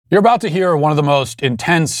You're about to hear one of the most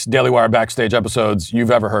intense Daily Wire Backstage episodes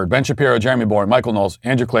you've ever heard. Ben Shapiro, Jeremy Bourne, Michael Knowles,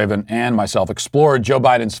 Andrew Klavan, and myself explored Joe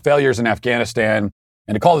Biden's failures in Afghanistan.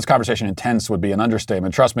 And to call this conversation intense would be an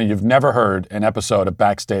understatement. Trust me, you've never heard an episode of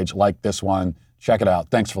Backstage like this one. Check it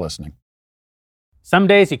out. Thanks for listening. Some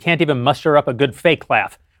days you can't even muster up a good fake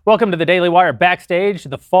laugh. Welcome to the Daily Wire Backstage,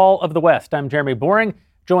 the fall of the West. I'm Jeremy Boring,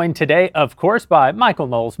 joined today, of course, by Michael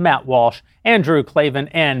Knowles, Matt Walsh, Andrew Klavan,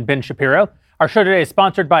 and Ben Shapiro. Our show today is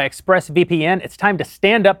sponsored by ExpressVPN. It's time to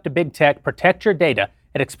stand up to big tech, protect your data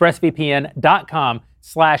at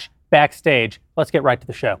expressvpn.com/backstage. Let's get right to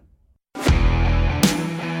the show.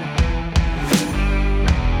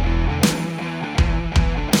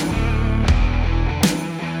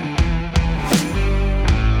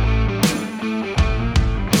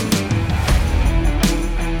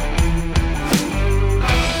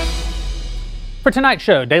 For tonight's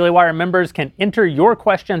show, Daily Wire members can enter your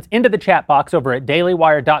questions into the chat box over at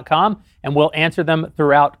dailywire.com, and we'll answer them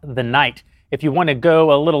throughout the night. If you want to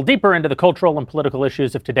go a little deeper into the cultural and political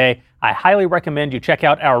issues of today, I highly recommend you check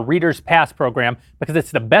out our Reader's Pass program because it's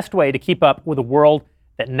the best way to keep up with a world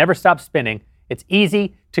that never stops spinning. It's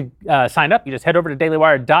easy to sign up. You just head over to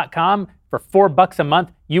dailywire.com. For $4 a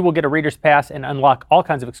month, you will get a Reader's Pass and unlock all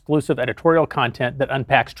kinds of exclusive editorial content that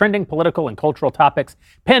unpacks trending political and cultural topics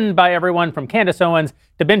penned by everyone from Candace Owens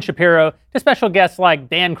to Ben Shapiro to special guests like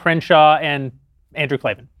Dan Crenshaw and Andrew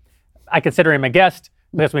Klavan. I consider him a guest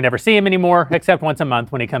because we never see him anymore, except once a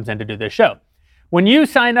month when he comes in to do this show. When you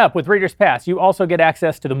sign up with Reader's Pass, you also get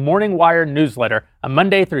access to the Morning Wire newsletter, a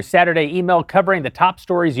Monday through Saturday email covering the top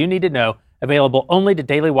stories you need to know, available only to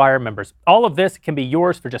Daily Wire members. All of this can be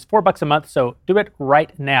yours for just $4 a month, so do it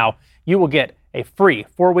right now. You will get a free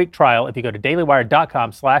 4-week trial if you go to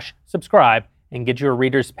dailywire.com/subscribe and get your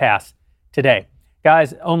Reader's Pass today.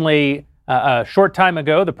 Guys, only a short time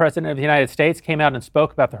ago, the President of the United States came out and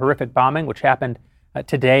spoke about the horrific bombing which happened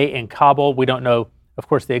today in Kabul. We don't know, of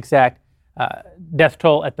course, the exact death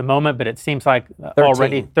toll at the moment, but it seems like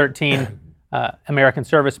already 13 American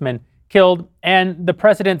servicemen killed. And the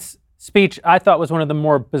President's speech, I thought, was one of the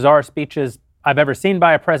more bizarre speeches I've ever seen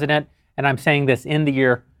by a president, and I'm saying this in the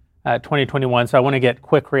year 2021, so I want to get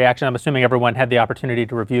quick reaction. I'm assuming everyone had the opportunity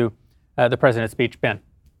to review the president's speech. Ben.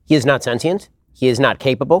 He is not sentient. He is not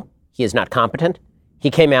capable. He is not competent. He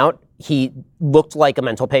came out. He looked like a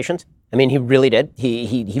mental patient. I mean, he really did.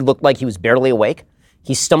 He looked like he was barely awake.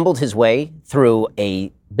 He stumbled his way through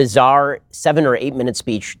a bizarre 7 or 8 minute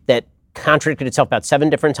speech that contradicted itself about 7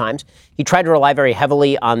 different times. He tried to rely very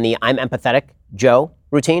heavily on the I'm empathetic Joe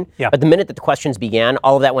routine. Yeah. But the minute that the questions began,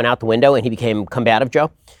 all of that went out the window and he became combative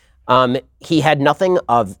Joe. He had nothing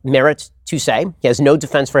of merit to say. He has no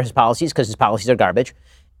defense for his policies because his policies are garbage.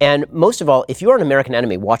 And most of all, if you're an American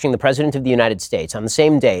enemy watching the President of the United States on the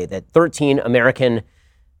same day that 13 American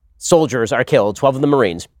soldiers are killed, 12 of them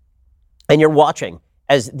Marines, and you're watching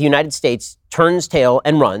as the United States turns tail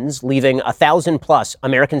and runs, leaving 1,000+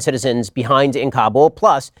 American citizens behind in Kabul,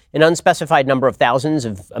 plus an unspecified number of thousands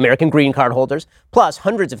of American green card holders, plus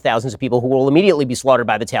hundreds of thousands of people who will immediately be slaughtered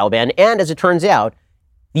by the Taliban. And as it turns out,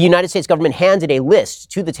 the United States government handed a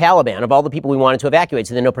list to the Taliban of all the people we wanted to evacuate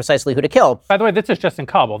so they know precisely who to kill. By the way, this is just in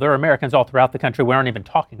Kabul. There are Americans all throughout the country we aren't even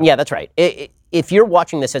talking about. Yeah, that's right. If you're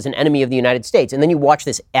watching this as an enemy of the United States, and then you watch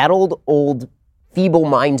this addled, old,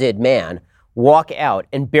 feeble-minded man walk out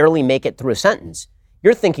and barely make it through a sentence,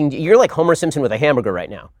 you're thinking, you're like Homer Simpson with a hamburger right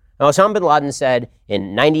now. Now, Osama bin Laden said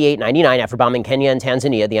in 98, 99, after bombing Kenya and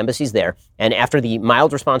Tanzania, the embassies there, and after the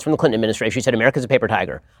mild response from the Clinton administration, he said, America's a paper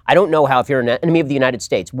tiger. I don't know how, if you're an enemy of the United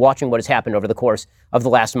States, watching what has happened over the course of the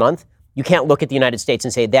last month, you can't look at the United States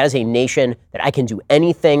and say, that is a nation that I can do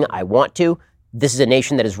anything I want to. This is a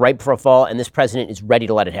nation that is ripe for a fall, and this president is ready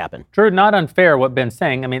to let it happen. Drew, not unfair what Ben's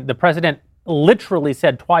saying. I mean, the president literally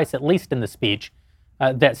said twice, at least in the speech,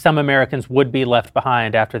 that some Americans would be left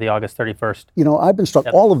behind after the August 31st. You know, I've been struck.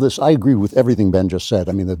 Yep. All of this, I agree with everything Ben just said.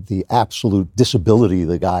 I mean, the absolute disability of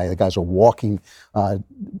the guy's a walking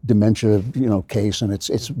dementia, case, and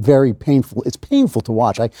it's very painful. It's painful to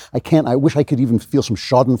watch. I wish I could even feel some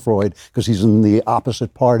Schadenfreude because he's in the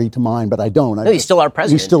opposite party to mine, but I don't. No, he's still our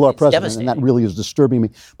president. He's still our president, devastating. and that really is disturbing me.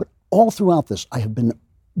 But all throughout this, I have been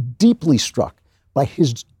deeply struck by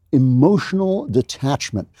his emotional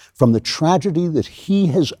detachment from the tragedy that he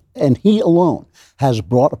has, and he alone, has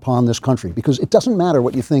brought upon this country. Because it doesn't matter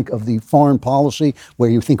what you think of the foreign policy, where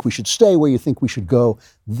you think we should stay, where you think we should go.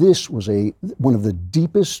 This was one of the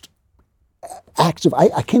deepest acts of,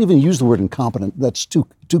 I can't even use the word incompetent, that's too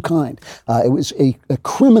kind. It was a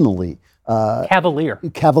criminally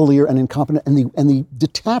cavalier and incompetent, and the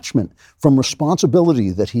detachment from responsibility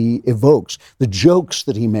that he evokes, the jokes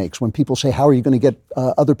that he makes when people say, "How are you going to get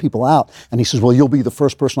other people out?" And he says, "Well, you'll be the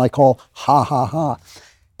first person I call." Ha ha ha.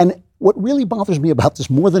 And what really bothers me about this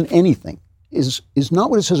more than anything is not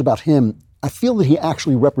what it says about him. I feel that he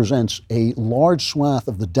actually represents a large swath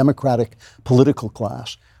of the Democratic political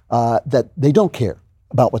class that they don't care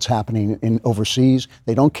about what's happening in overseas.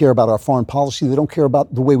 They don't care about our foreign policy. They don't care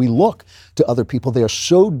about the way we look to other people. They are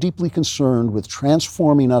so deeply concerned with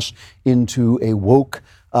transforming us into a woke,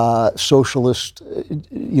 socialist,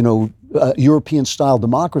 European-style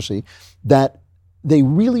democracy that they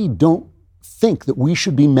really don't think that we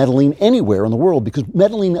should be meddling anywhere in the world, because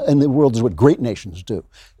meddling in the world is what great nations do.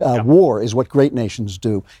 War is what great nations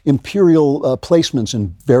do. Imperial placements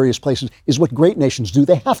in various places is what great nations do.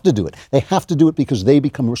 They have to do it. They have to do it because they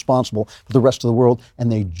become responsible for the rest of the world,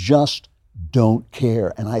 and they just don't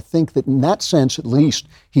care. And I think that in that sense, at least,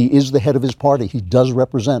 he is the head of his party. He does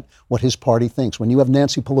represent what his party thinks. When you have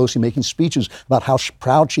Nancy Pelosi making speeches about how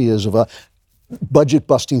proud she is of a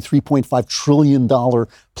budget-busting $3.5 trillion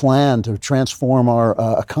plan to transform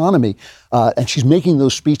our economy. And she's making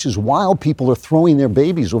those speeches while people are throwing their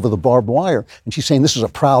babies over the barbed wire. And she's saying this is a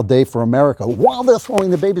proud day for America while they're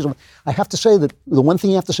throwing their babies over. I have to say that the one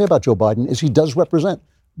thing you have to say about Joe Biden is he does represent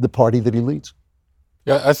the party that he leads.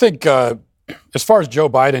 Yeah, I think as far as Joe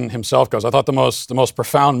Biden himself goes, I thought the most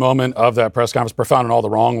profound moment of that press conference, profound in all the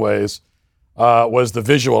wrong ways, was the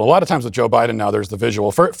visual. A lot of times with Joe Biden now, there's the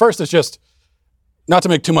visual. First, it's just, not to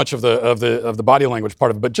make too much of the body language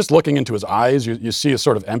part of it, but just looking into his eyes, you see a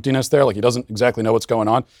sort of emptiness there, like he doesn't exactly know what's going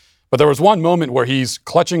on. But there was one moment where he's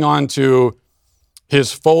clutching onto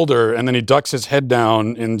his folder and then he ducks his head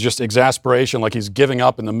down in just exasperation, like he's giving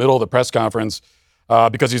up in the middle of the press conference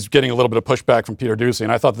because he's getting a little bit of pushback from Peter Doocy.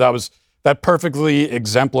 And I thought that perfectly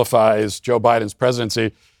exemplifies Joe Biden's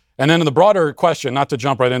presidency. And then in the broader question, not to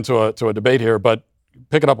jump right into a debate here, but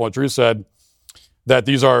picking up on what Drew said, that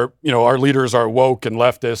these are, our leaders are woke and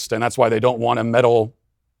leftist, and that's why they don't want to meddle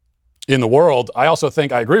in the world. I also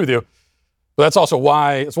think, I agree with you, but that's also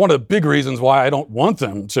why, it's one of the big reasons why I don't want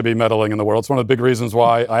them to be meddling in the world. It's one of the big reasons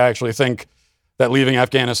why I actually think that leaving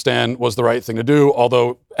Afghanistan was the right thing to do,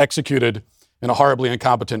 although executed in a horribly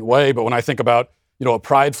incompetent way. But when I think about, a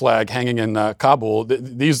pride flag hanging in Kabul,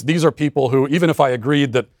 these are people who, even if I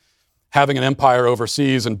agreed that having an empire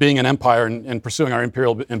overseas and being an empire and pursuing our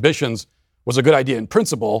imperial ambitions was a good idea in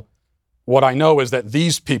principle, what I know is that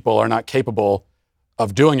these people are not capable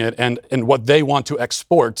of doing it, and what they want to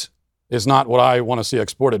export is not what I want to see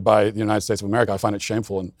exported by the United States of America. I find it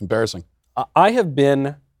shameful and embarrassing. I have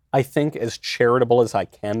been, I think, as charitable as I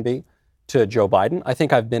can be to Joe Biden. I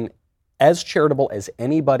think I've been as charitable as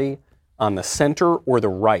anybody on the center or the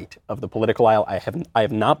right of the political aisle. I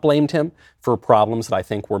have not blamed him for problems that I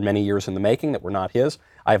think were many years in the making that were not his.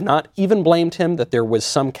 I have not even blamed him that there was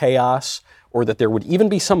some chaos or that there would even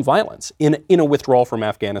be some violence in a withdrawal from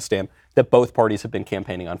Afghanistan that both parties have been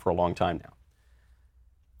campaigning on for a long time now.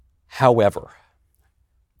 However,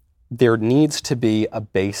 there needs to be a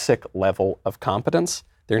basic level of competence.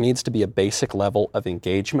 There needs to be a basic level of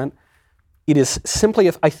engagement. It is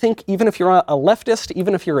simply, I think even if you're a leftist,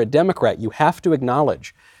 even if you're a Democrat, you have to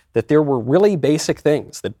acknowledge that there were really basic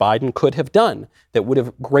things that Biden could have done that would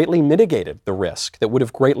have greatly mitigated the risk, that would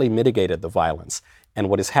have greatly mitigated the violence. And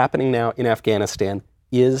what is happening now in Afghanistan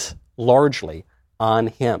is largely on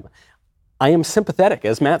him. I am sympathetic,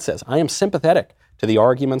 as Matt says, I am sympathetic to the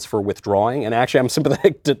arguments for withdrawing, and actually I'm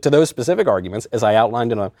sympathetic to those specific arguments, as I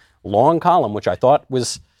outlined in a long column, which I thought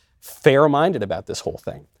was fair-minded about this whole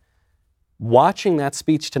thing. Watching that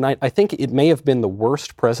speech tonight, I think it may have been the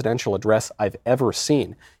worst presidential address I've ever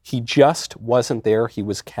seen. He just wasn't there. He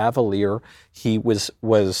was cavalier. He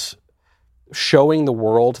was showing the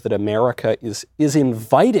world that America is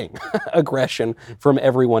inviting aggression from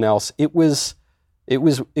everyone else. It was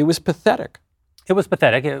pathetic. It was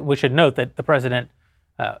pathetic. We should note that the president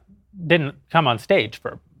didn't come on stage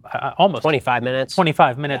for almost 25 minutes.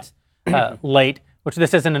 25 minutes late. Which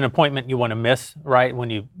this isn't an appointment you want to miss, right?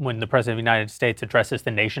 When the President of the United States addresses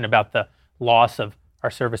the nation about the loss of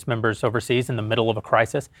our service members overseas in the middle of a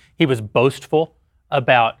crisis. He was boastful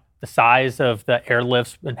about the size of the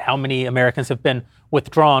airlifts and how many Americans have been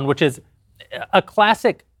withdrawn, which is a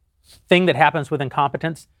classic thing that happens with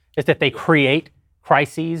incompetence, is that they create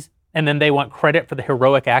crises and then they want credit for the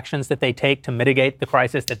heroic actions that they take to mitigate the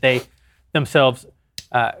crisis that they themselves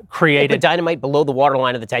created. They put dynamite below the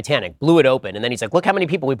waterline of the Titanic, blew it open, and then he's like, look how many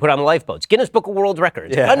people we put on the lifeboats. Guinness Book of World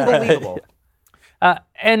Records. Yeah. Unbelievable.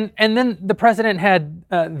 And then the president had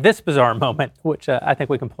this bizarre moment, which I think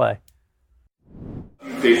we can play.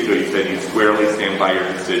 Days ago, you said you squarely stand by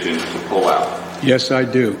your decision to pull out. Yes, I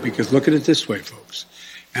do, because look at it this way, folks.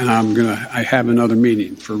 And I have another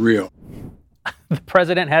meeting for real. The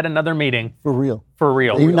president had another meeting. For real. For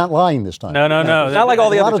real. He's not lying this time. No. Not like all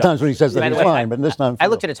the a other lot of times when he says that he's lying, but this time. I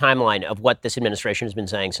looked at a timeline of what this administration has been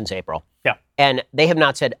saying since April. Yeah. And they have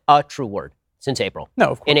not said a true word since April. No,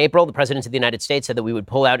 of course. In April, the president of the United States said that we would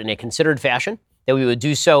pull out in a considered fashion, that we would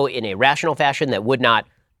do so in a rational fashion that would not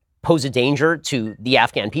pose a danger to the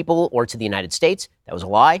Afghan people or to the United States. That was a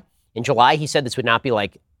lie. In July, he said this would not be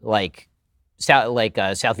like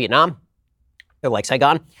South Vietnam or like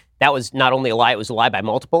Saigon. That was not only a lie, it was a lie by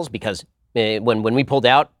multiples, because when we pulled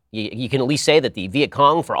out, you can at least say that the Viet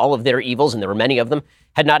Cong, for all of their evils, and there were many of them,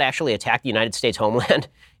 had not actually attacked the United States homeland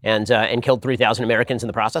and killed 3,000 Americans in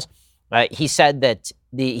the process. He said that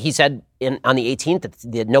on the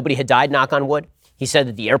 18th that nobody had died, knock on wood. He said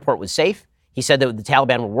that the airport was safe. He said that the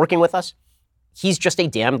Taliban were working with us. He's just a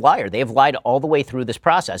damned liar. They have lied all the way through this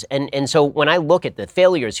process. And so when I look at the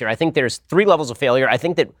failures here, I think there's 3 levels of failure. I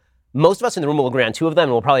think that most of us in the room will agree on 2 of them,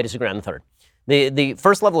 and we'll probably disagree on the third. The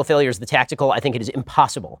first level of failure is the tactical. I think it is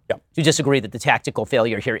impossible to disagree that the tactical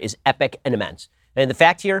failure here is epic and immense. And the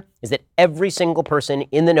fact here is that every single person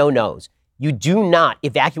in the know knows you do not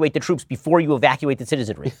evacuate the troops before you evacuate the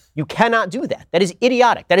citizenry. You cannot do that. That is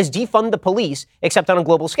idiotic. That is defund the police, except on a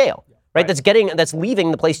global scale. Right? That's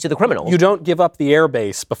leaving the place to the criminals. You don't give up the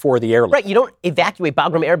airbase before the airlift. Right. You don't evacuate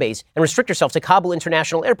Bagram Air Base and restrict yourself to Kabul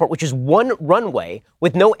International Airport, which is one runway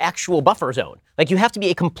with no actual buffer zone. Like, you have to be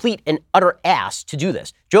a complete and utter ass to do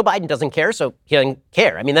this. Joe Biden doesn't care, so he doesn't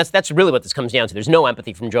care. I mean, that's really what this comes down to. There's no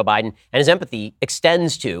empathy from Joe Biden, and his empathy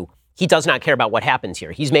extends to he does not care about what happens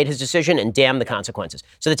here. He's made his decision, and damn the consequences.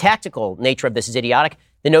 So the tactical nature of this is idiotic.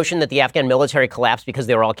 The notion that the Afghan military collapsed because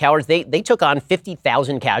they were all cowards, they took on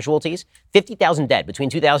 50,000 casualties, 50,000 dead between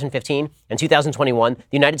 2015 and 2021. The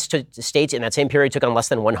United States in that same period took on less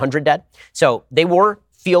than 100 dead. So they were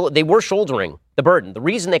shouldering the burden. The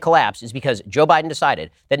reason they collapsed is because Joe Biden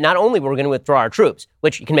decided that not only were we going to withdraw our troops,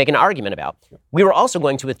 which you can make an argument about, we were also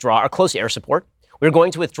going to withdraw our close air support. We were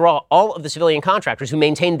going to withdraw all of the civilian contractors who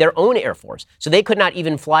maintained their own air force. So they could not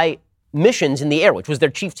even fly missions in the air, which was their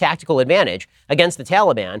chief tactical advantage against the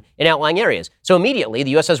Taliban in outlying areas. So immediately,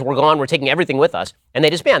 the U.S. says, we're gone, we're taking everything with us, and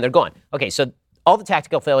they disband, they're gone. Okay, so all the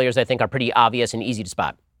tactical failures, I think, are pretty obvious and easy to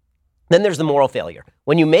spot. Then there's the moral failure.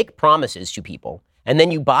 When you make promises to people, and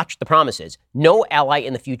then you botch the promises, no ally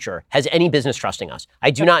in the future has any business trusting us.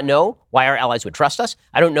 I do not know why our allies would trust us.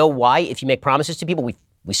 I don't know why, if you make promises to people,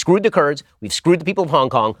 we screwed the Kurds. We've screwed the people of Hong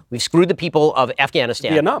Kong. We've screwed the people of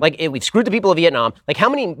Afghanistan. Vietnam. We've screwed the people of Vietnam. Like, how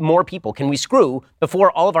many more people can we screw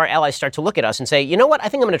before all of our allies start to look at us and say, you know what, I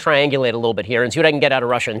think I'm going to triangulate a little bit here and see what I can get out of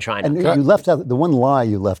Russia and China. And you left out, the one lie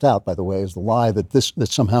you left out, by the way, is the lie that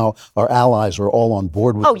somehow our allies are all on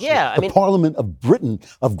board with this. Yeah. The Parliament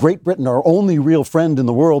of Great Britain, our only real friend in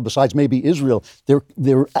the world besides maybe Israel,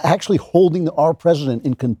 they're actually holding our president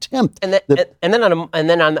in contempt. And then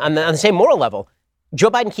on the same moral level, Joe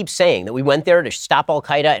Biden keeps saying that we went there to stop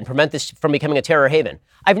al-Qaeda and prevent this from becoming a terror haven.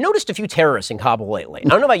 I've noticed a few terrorists in Kabul lately. I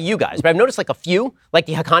don't know about you guys, but I've noticed like a few, like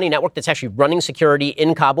the Haqqani network that's actually running security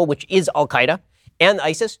in Kabul, which is al-Qaeda, and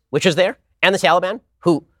ISIS, which is there, and the Taliban,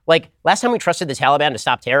 who, like, last time we trusted the Taliban to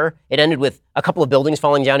stop terror, it ended with a couple of buildings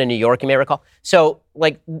falling down in New York, you may recall. So,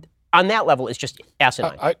 like, on that level, it's just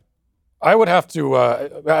asinine. I would have to,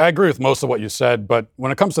 I agree with most of what you said, but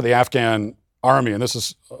when it comes to the Afghan army, and this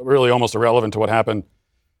is really almost irrelevant to what happened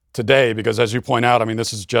today, because as you point out, I mean,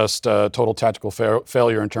 this is just a total tactical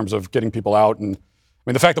failure in terms of getting people out. And I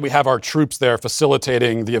mean, the fact that we have our troops there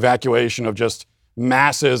facilitating the evacuation of just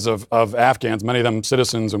masses of Afghans, many of them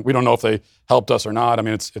citizens, and we don't know if they helped us or not. I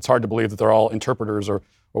mean, it's hard to believe that they're all interpreters or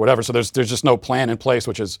whatever. So there's just no plan in place,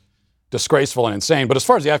 which is disgraceful and insane. But as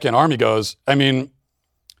far as the Afghan army goes, I mean,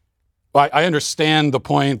 I understand the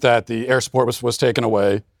point that the air support was taken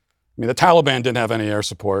away. I mean, the Taliban didn't have any air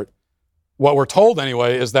support. What we're told,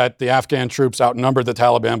 anyway, is that the Afghan troops outnumbered the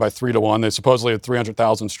Taliban by 3-1. They supposedly had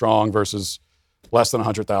 300,000 strong versus less than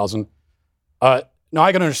 100,000. Now,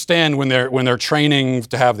 I can understand when they're training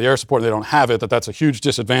to have the air support and they don't have it, that's a huge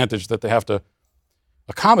disadvantage that they have to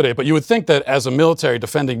accommodate. But you would think that as a military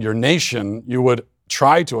defending your nation, you would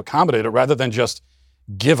try to accommodate it rather than just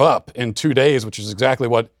give up in 2 days, which is exactly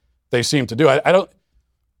what they seem to do.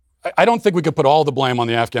 I don't think we could put all the blame on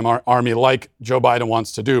the Afghan army like Joe Biden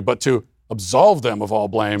wants to do, but to absolve them of all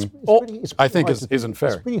blame, I think isn't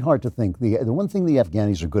fair. It's pretty hard to think. The one thing the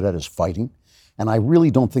Afghanis are good at is fighting. And I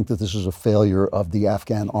really don't think that this is a failure of the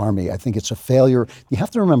Afghan army. I think it's a failure. You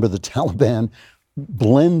have to remember the Taliban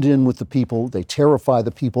blend in with the people. They terrify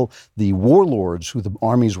the people. The warlords who the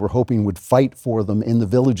armies were hoping would fight for them in the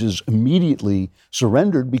villages immediately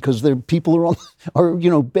surrendered because their people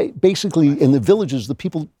basically in the villages, the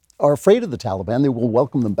people are afraid of the Taliban. They will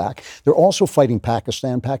welcome them back. They're also fighting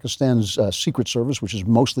Pakistan. Pakistan's secret service, which is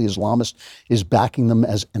mostly Islamist, is backing them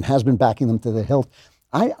and has been backing them to the hilt.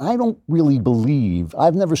 I don't really believe,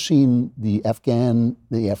 I've never seen the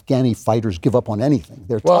Afghani fighters give up on anything.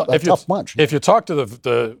 They're a tough bunch. If you talk to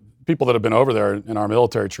the people that have been over there in our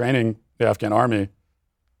military training, the Afghan army,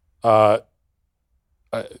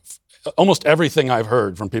 almost everything I've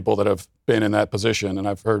heard from people that have been in that position, and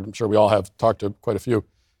I'm sure we all have talked to quite a few,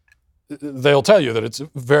 they'll tell you that it's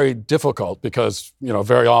very difficult because,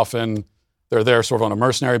 very often they're there sort of on a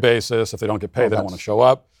mercenary basis. If they don't get paid, they don't want to show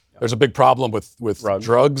up. There's a big problem with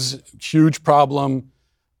drugs, huge problem.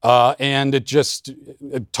 And it just,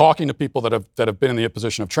 talking to people that have been in the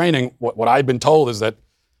position of training, what I've been told is that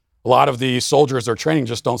a lot of the soldiers they're training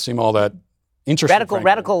just don't seem all that interesting.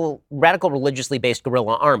 Radical religiously based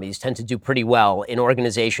guerrilla armies tend to do pretty well in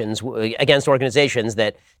organizations, against organizations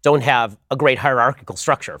that don't have a great hierarchical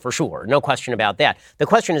structure, for sure. No question about that. The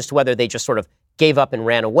question is to whether they just sort of gave up and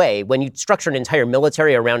ran away. When you structure an entire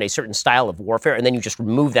military around a certain style of warfare and then you just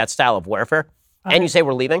remove that style of warfare and you say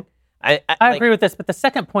we're leaving. I agree with this, but the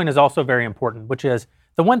second point is also very important, which is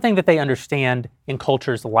the one thing that they understand in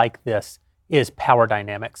cultures like this is power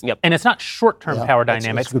dynamics. Yep. And it's not short-term power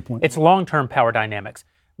dynamics. That's a good point. It's long-term power dynamics.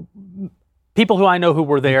 People who I know who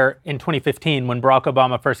were there in 2015 when Barack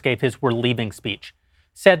Obama first gave his "we're leaving" speech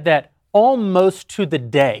said that almost to the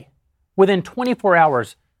day, within 24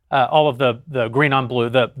 hours, all of the green on blue,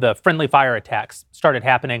 the friendly fire attacks started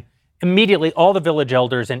happening. Immediately, all the village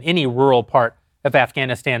elders in any rural part of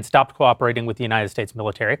Afghanistan stopped cooperating with the United States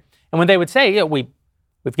military. And when they would say, we've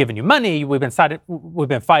given you money, we've been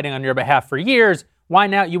fighting on your behalf for years, why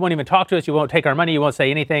now? You won't even talk to us, you won't take our money, you won't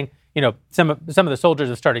say anything. Some of the soldiers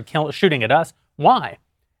have started shooting at us. Why?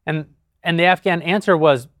 And the Afghan answer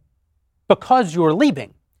was, because you're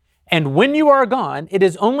leaving. And when you are gone, it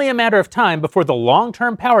is only a matter of time before the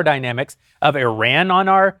long-term power dynamics of Iran on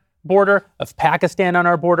our border, of Pakistan on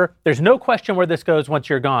our border, there's no question where this goes once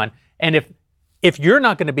you're gone. And if you're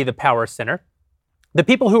not going to be the power center, the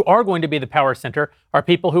people who are going to be the power center are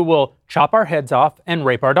people who will chop our heads off and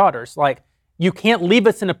rape our daughters. Like, you can't leave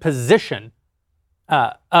us in a position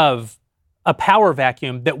of a power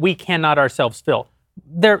vacuum that we cannot ourselves fill.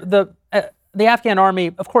 The Afghan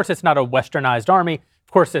army, of course, it's not a westernized army.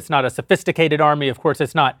 Of course, it's not a sophisticated army. Of course,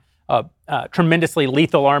 it's not a tremendously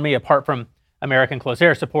lethal army apart from American close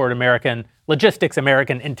air support, American logistics,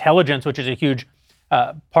 American intelligence, which is a huge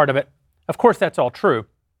part of it. Of course, that's all true.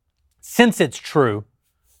 Since it's true,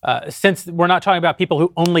 since we're not talking about people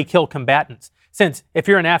who only kill combatants, since if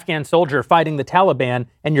you're an Afghan soldier fighting the Taliban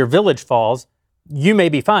and your village falls, you may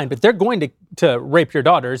be fine, but they're going to rape your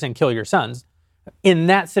daughters and kill your sons. In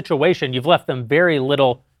that situation, you've left them very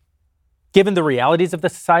little. Given the realities of the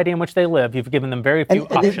society in which they live, you've given them very few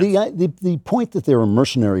options. The point that they're a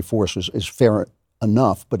mercenary force is fair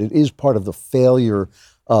enough, but it is part of the failure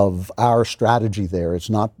of our strategy there. It's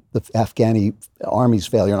not the Afghani army's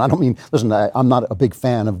failure. And I don't mean, listen, I'm not a big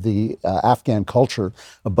fan of the Afghan culture,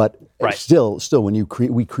 but still, when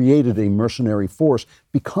we created a mercenary force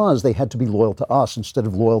because they had to be loyal to us instead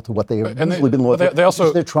of loyal to what they have usually been loyal to. They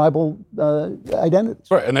also their tribal identities.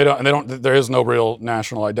 Right, and they don't. There is no real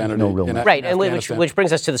national identity. Right, and which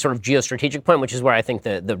brings us to the sort of geostrategic point, which is where I think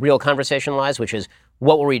the real conversation lies, which is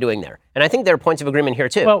what were we doing there? And I think there are points of agreement here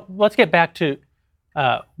too. Well, let's get back to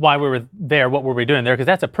why we were there, what were we doing there, because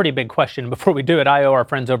that's a pretty big question. Before we do it, I owe our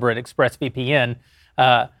friends over at ExpressVPN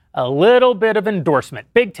a little bit of endorsement.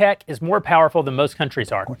 Big tech is more powerful than most countries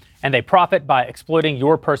are, and they profit by exploiting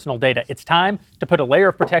your personal data. It's time to put a layer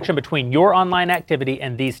of protection between your online activity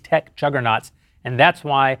and these tech juggernauts, and that's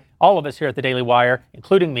why all of us here at the Daily Wire,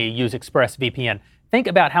 including me, use ExpressVPN. Think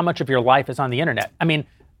about how much of your life is on the internet. I mean,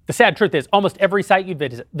 the sad truth is almost every site you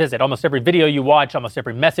visit, almost every video you watch, almost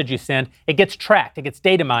every message you send, it gets tracked, it gets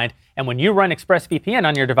data mined, and when you run ExpressVPN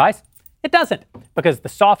on your device, it doesn't, because the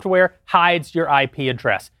software hides your IP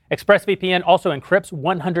address. ExpressVPN also encrypts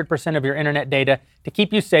 100% of your internet data to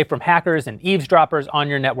keep you safe from hackers and eavesdroppers on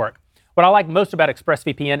your network. What I like most about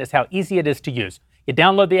ExpressVPN is how easy it is to use. You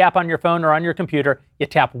download the app on your phone or on your computer, you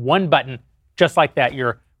tap one button, just like that,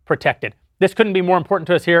 you're protected. This couldn't be more important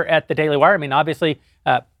to us here at the Daily Wire. I mean, obviously,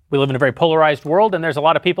 we live in a very polarized world, and there's a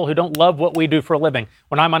lot of people who don't love what we do for a living.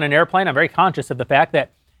 When I'm on an airplane, I'm very conscious of the fact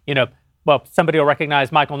that, somebody will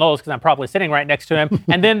recognize Michael Knowles because I'm probably sitting right next to him,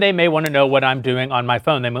 and then they may want to know what I'm doing on my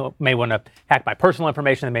phone. They may want to hack my personal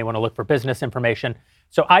information. They may want to look for business information.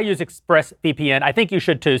 So I use ExpressVPN. I think you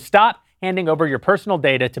should too. Stop handing over your personal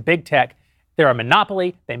data to big tech. They're a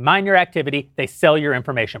monopoly. They mine your activity. They sell your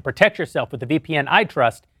information. Protect yourself with the VPN I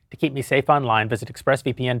trust to keep me safe online. Visit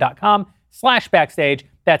expressvpn.com/backstage.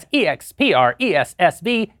 That's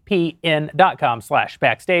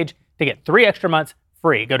expressvpn.com/backstage to get 3 extra months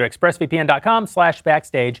free. Go to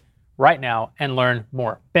expressvpn.com/backstage right now and learn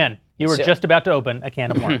more. Ben, you were just about to open a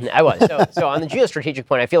can of worms. I was. So on the geostrategic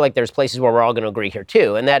point, I feel like there's places where we're all going to agree here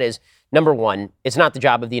too. And that is, number one, it's not the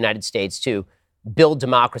job of the United States to build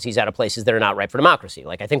democracies out of places that are not ripe for democracy.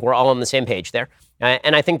 Like, I think we're all on the same page there.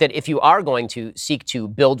 And I think that if you are going to seek to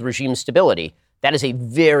build regime stability, that is a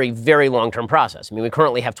very, very long-term process. I mean, we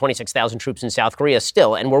currently have 26,000 troops in South Korea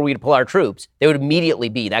still, and were we to pull our troops,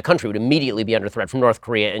 that country would immediately be under threat from North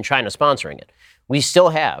Korea and China sponsoring it. We still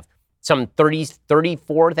have some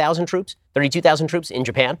 34,000 troops, 32,000 troops in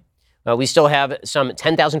Japan. We still have some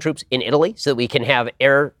 10,000 troops in Italy so that we can have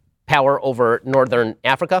air power over northern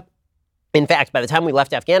Africa. In fact, by the time we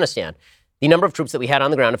left Afghanistan, the number of troops that we had on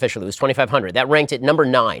the ground officially was 2,500. That ranked at number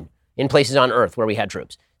 9 in places on Earth where we had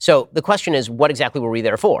troops. So the question is, what exactly were we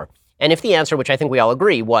there for? And if the answer, which I think we all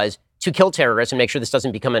agree, was to kill terrorists and make sure this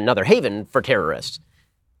doesn't become another haven for terrorists,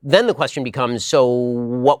 then the question becomes, so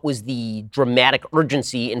what was the dramatic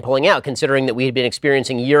urgency in pulling out, considering that we had been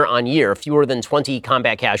experiencing year on year fewer than 20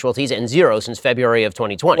 combat casualties and 0 since February of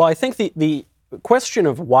 2020? Well, I think the question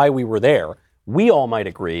of why we were there, we all might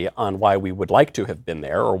agree on why we would like to have been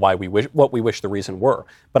there or what we wish the reason were.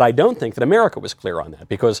 But I don't think that America was clear on that,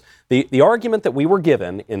 because the argument that we were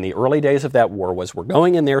given in the early days of that war was we're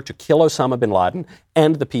going in there to kill Osama bin Laden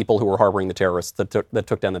and the people who were harboring the terrorists that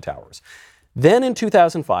took down the towers. Then in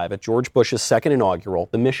 2005, at George Bush's second inaugural,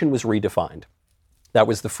 the mission was redefined. That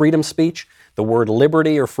was the freedom speech. The word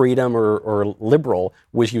liberty or freedom or liberal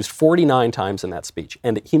was used 49 times in that speech.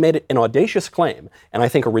 And he made an audacious claim, and I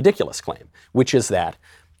think a ridiculous claim, which is that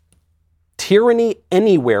tyranny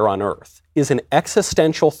anywhere on earth is an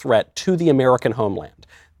existential threat to the American homeland.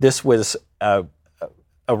 This was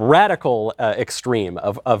a radical extreme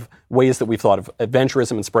of ways that we've thought of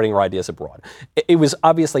adventurism and spreading our ideas abroad. It was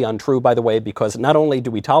obviously untrue, by the way, because not only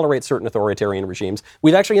do we tolerate certain authoritarian regimes,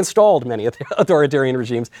 we've actually installed many authoritarian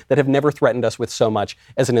regimes that have never threatened us with so much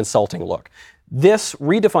as an insulting look. This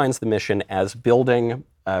redefines the mission as building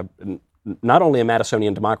not only a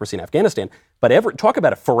Madisonian democracy in Afghanistan, but talk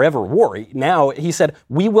about a forever war. Now, he said,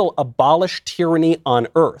 we will abolish tyranny on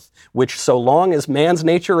earth, which so long as man's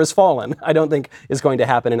nature has fallen, I don't think is going to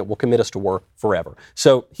happen, and it will commit us to war forever.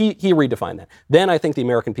 So he redefined that. Then I think the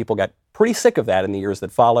American people got pretty sick of that in the years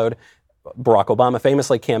that followed. Barack Obama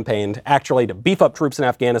famously campaigned actually to beef up troops in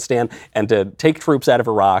Afghanistan and to take troops out of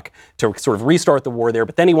Iraq to sort of restart the war there,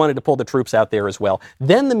 but then he wanted to pull the troops out there as well.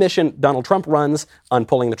 Then the mission Donald Trump runs on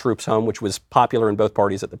pulling the troops home, which was popular in both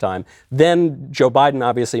parties at the time. Then Joe Biden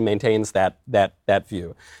obviously maintains that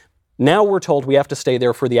view. Now we're told we have to stay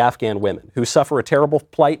there for the Afghan women who suffer a terrible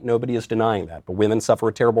plight. Nobody is denying that, but women suffer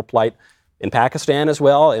a terrible plight in Pakistan as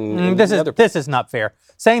well. This is not fair.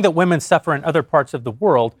 Saying that women suffer in other parts of the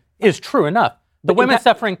world is true enough. The women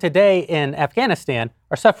suffering today in Afghanistan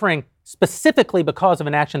are suffering specifically because of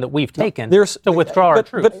an action that we've taken to withdraw our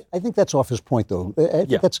troops. But I think that's off his point, though. I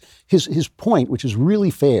think that's his point, which is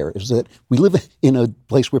really fair, is that we live in a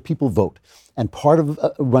place where people vote, and part of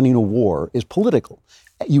running a war is political.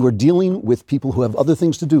 You are dealing with people who have other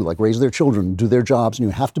things to do, like raise their children, do their jobs, and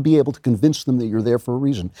you have to be able to convince them that you're there for a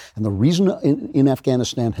reason. And the reason in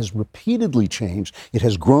Afghanistan has repeatedly changed. It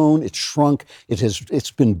has grown, it's shrunk,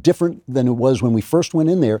 it's been different than it was when we first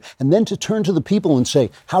went in there. And then to turn to the people and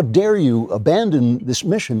say, how dare you abandon this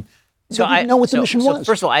mission? So I didn't know what the mission was.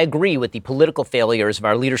 First of all, I agree with the political failures of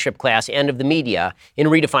our leadership class and of the media in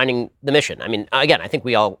redefining the mission. I mean, again, I think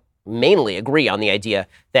we all mainly agree on the idea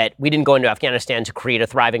that we didn't go into Afghanistan to create a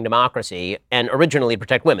thriving democracy and originally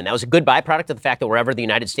protect women. That was a good byproduct of the fact that wherever the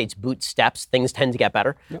United States boots steps, things tend to get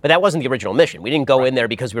better. Yep. But that wasn't the original mission. We didn't go in there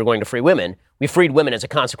because we were going to free women. We freed women as a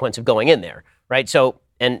consequence of going in there, right? So,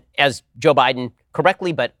 and as Joe Biden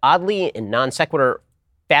correctly but oddly in non sequitur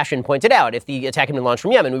fashion pointed out, if the attack had been launched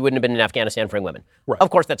from Yemen, we wouldn't have been in Afghanistan freeing women. Right.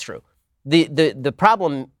 Of course, that's true. The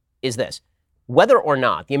problem is this. Whether or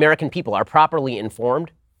not the American people are properly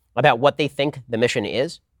informed about what they think the mission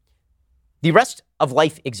is, the rest of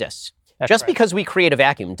life exists. Just because we create a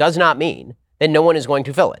vacuum does not mean that no one is going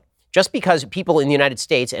to fill it. Just because people in the United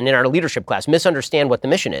States and in our leadership class misunderstand what the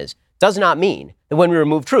mission is does not mean that when we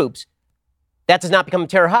remove troops, that does not become a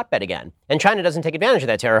terror hotbed again. And China doesn't take advantage of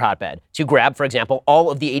that terror hotbed to grab, for example,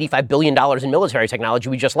 all of the $85 billion in military technology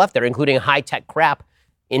we just left there, including high-tech crap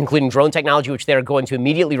including drone technology, which they're going to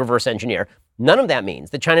immediately reverse engineer. None of that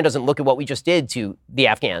means that China doesn't look at what we just did to the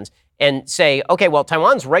Afghans and say, okay, well,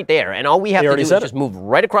 Taiwan's right there, and all we have to do is just move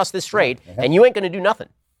right across this strait, and you ain't going to do nothing,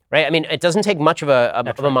 right? I mean, it doesn't take much of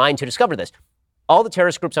a mind to discover this. All the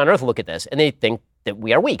terrorist groups on earth look at this, and they think that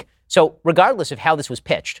we are weak. So regardless of how this was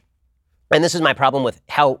pitched, and this is my problem with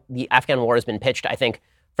how the Afghan war has been pitched, I think,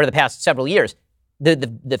 for the past several years,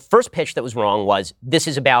 the first pitch that was wrong was this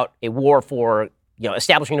is about a war for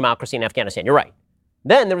establishing democracy in Afghanistan. You're right.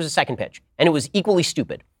 Then there was a second pitch, and it was equally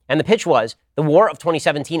stupid. And the pitch was the war of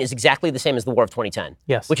 2017 is exactly the same as the war of 2010,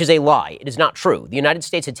 which is a lie. It is not true. The United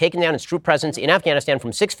States had taken down its troop presence in Afghanistan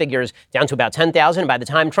from 6 figures down to about 10,000, and by the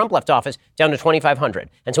time Trump left office, down to 2,500.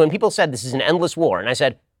 And so when people said this is an endless war, and I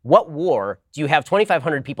said, what war do you have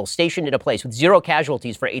 2,500 people stationed in a place with 0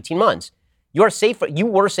 casualties for 18 months? You are safer. You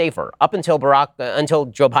were safer up until until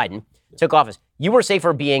Joe Biden took office. You were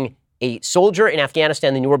safer being a soldier in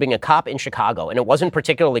Afghanistan than you were being a cop in Chicago, and it wasn't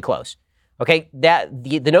particularly close. Okay,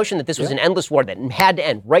 the notion that this was an endless war that had to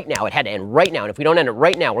end right now, it had to end right now, and if we don't end it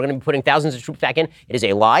right now, we're going to be putting thousands of troops back in. It is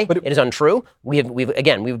a lie. It is untrue. We've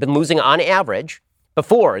been losing on average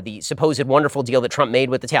before the supposed wonderful deal that Trump made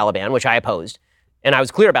with the Taliban, which I opposed, and I was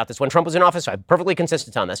clear about this when Trump was in office. So I'm perfectly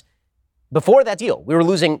consistent on this. Before that deal, we were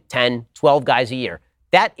losing 10, 12 guys a year.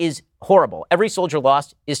 That is horrible. Every soldier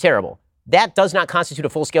lost is terrible. That does not constitute a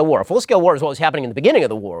full-scale war. A full-scale war is what was happening in the beginning of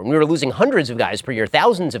the war, when we were losing hundreds of guys per year,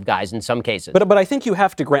 thousands of guys in some cases. But I think you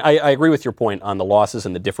have to grant, I agree with your point on the losses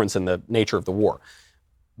and the difference in the nature of the war.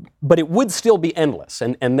 But it would still be endless,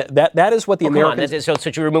 and that is what the Americans... So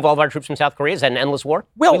should we remove all of our troops from South Korea? Is that an endless war?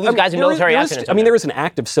 Well, we lose guys in military accidents. There is an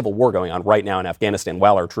active civil war going on right now in Afghanistan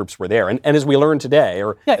while our troops were there. And as we learned today...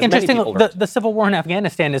 interesting, the civil war in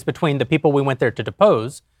Afghanistan is between the people we went there to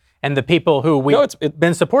depose and the people who we've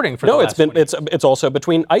been supporting for the last 20 years. It's also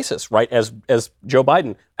between ISIS, right? As Joe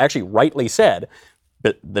Biden actually rightly said,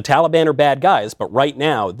 the Taliban are bad guys, but right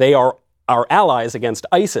now they are our allies against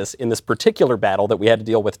ISIS in this particular battle that we had to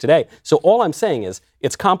deal with today. So all I'm saying is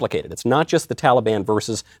it's complicated. It's not just the Taliban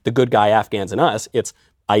versus the good guy Afghans and us. It's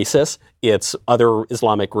ISIS, it's other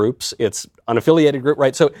Islamic groups, it's unaffiliated group,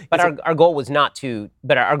 right? So, but our goal was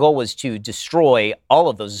our goal was to destroy all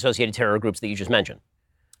of those associated terror groups that you just mentioned.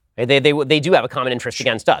 They do have a common interest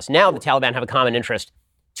against us. Now the Taliban have a common interest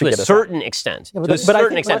to a certain extent. By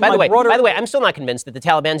the way, I'm still not convinced that the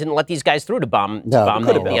Taliban didn't let these guys through to bomb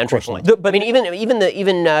the entry point. Even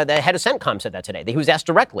the head of CENTCOM said that today. He was asked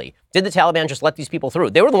directly, did the Taliban just let these people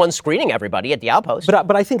through? They were the ones screening everybody at the outpost.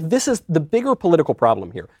 But I think this is the bigger political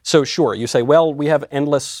problem here. So sure, you say, well, we have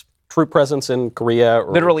endless troop presence in Korea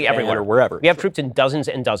or literally Japan everywhere or wherever. We have troops in dozens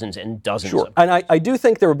and dozens and dozens. Sure, and I do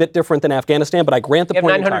think they're a bit different than Afghanistan, but I grant the point.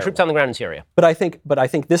 We have 900 troops on the ground in Syria. But I think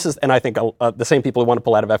this is, and I think the same people who want to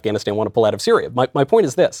pull out of Afghanistan want to pull out of Syria. My point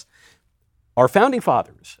is this: our founding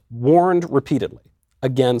fathers warned repeatedly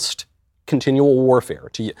against continual warfare.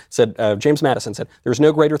 James Madison said, "There's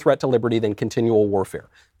no greater threat to liberty than continual warfare."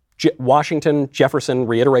 Jefferson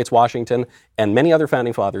reiterates Washington, and many other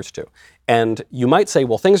founding fathers too. And you might say,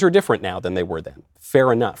 well, things are different now than they were then.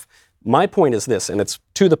 Fair enough. My point is this, and it's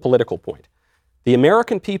to the political point. The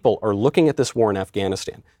American people are looking at this war in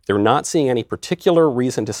Afghanistan. They're not seeing any particular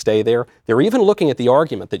reason to stay there. They're even looking at the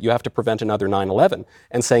argument that you have to prevent another 9/11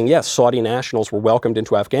 and saying, yes, Saudi nationals were welcomed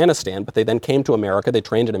into Afghanistan, but they then came to America, they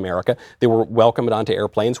trained in America, they were welcomed onto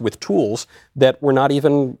airplanes with tools that were not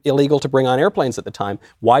even illegal to bring on airplanes at the time.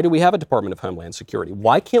 Why do we have a Department of Homeland Security?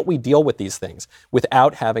 Why can't we deal with these things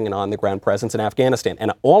without having an on-the-ground presence in Afghanistan?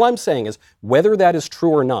 And all I'm saying is, whether that is true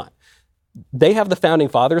or not, they have the founding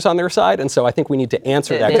fathers on their side, and so I think we need to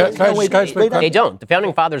answer that. They don't. The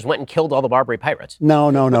founding fathers went and killed all the Barbary pirates. No.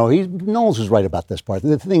 Knowles is right about this part.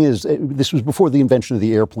 The thing is, this was before the invention of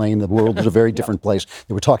the airplane. The world was a very different place.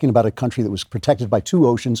 They were talking about a country that was protected by 2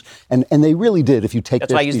 oceans, and they really did. If you take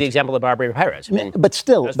that's why I use the example of the Barbary pirates. I mean, but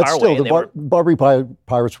still, the Barbary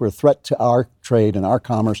pirates were a threat to our trade and our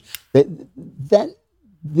commerce.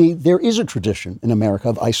 There is a tradition in America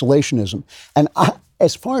of isolationism, and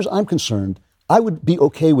as far as I'm concerned, I would be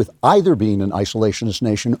okay with either being an isolationist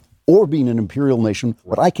nation or being an imperial nation.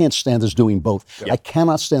 What I can't stand is doing both. Yeah. I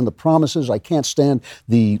cannot stand the promises. I can't stand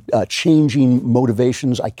the changing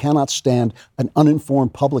motivations. I cannot stand an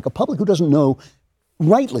uninformed public, a public who doesn't know,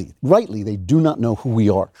 rightly, they do not know who we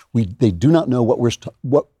are. They do not know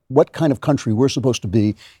what kind of country we're supposed to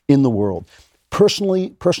be in the world.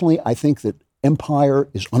 Personally, I think that empire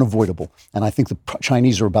is unavoidable. And I think the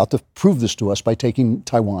Chinese are about to prove this to us by taking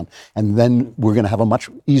Taiwan. And then we're going to have a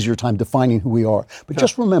much easier time defining who we are. But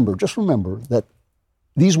just remember that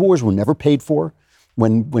these wars were never paid for.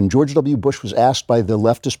 when George W. Bush was asked by the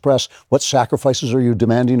leftist press, what sacrifices are you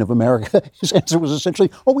demanding of America? His answer was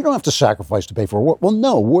essentially, oh, we don't have to sacrifice to pay for a war. Well,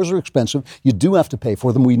 no, wars are expensive. You do have to pay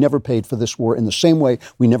for them. We never paid for this war in the same way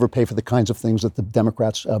we never pay for the kinds of things that the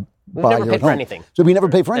Democrats buy We never here paid at for home. anything. So we never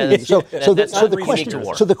pay for anything. So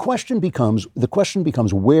the question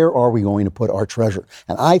becomes where are we going to put our treasure?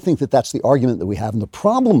 And I think that that's the argument that we have, and the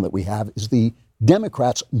problem that we have is the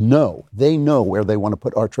Democrats know. They know where they want to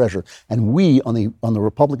put our treasure. And we, on the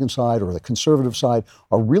Republican side or the conservative side,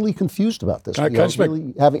 are really confused about this. We are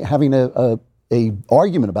really having a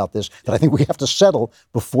argument about this that I think we have to settle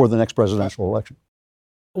before the next presidential election.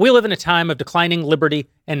 We live in a time of declining liberty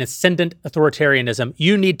and ascendant authoritarianism.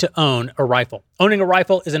 You need to own a rifle. Owning a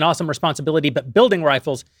rifle is an awesome responsibility, but building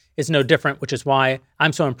rifles is no different, which is why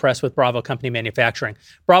I'm so impressed with Bravo Company Manufacturing.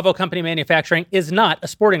 Bravo Company Manufacturing is not a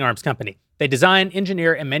sporting arms company. They design,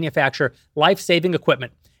 engineer, and manufacture life-saving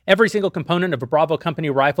equipment. Every single component of a Bravo Company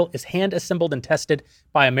rifle is hand-assembled and tested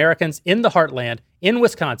by Americans in the heartland, in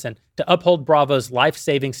Wisconsin, to uphold Bravo's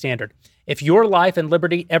life-saving standard. If your life and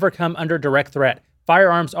liberty ever come under direct threat,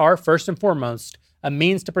 firearms are, first and foremost, a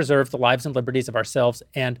means to preserve the lives and liberties of ourselves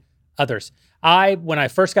and others. When I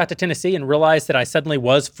first got to Tennessee and realized that I suddenly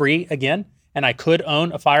was free again and I could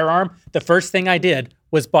own a firearm, the first thing I did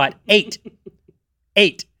was bought eight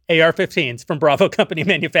AR-15s from Bravo Company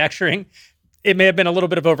Manufacturing. It may have been a little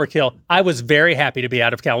bit of overkill. I was very happy to be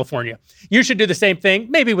out of California. You should do the same thing,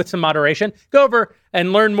 maybe with some moderation. Go over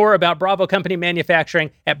and learn more about Bravo Company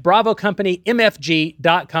Manufacturing at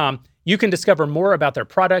BravoCompanyMFG.com. You can discover more about their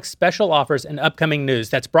products, special offers, and upcoming news.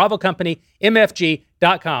 That's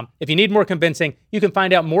BravoCompanyMFG.com. If you need more convincing, you can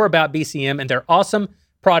find out more about BCM and their awesome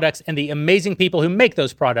products and the amazing people who make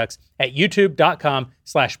those products at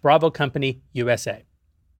youtube.com/BravoCompanyUSA.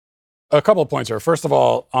 A couple of points here. First of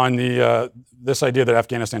all, on this idea that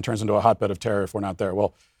Afghanistan turns into a hotbed of terror if we're not there.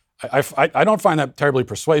 Well, I don't find that terribly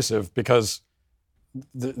persuasive because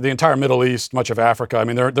the entire Middle East, much of Africa, I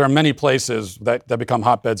mean, there are many places that become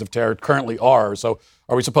hotbeds of terror, currently are. So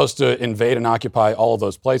are we supposed to invade and occupy all of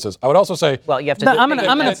those places? I would also say... Well, you have to... No,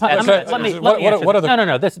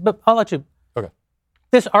 I'll let you... Okay.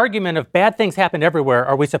 This argument of bad things happen everywhere,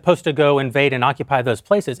 are we supposed to go invade and occupy those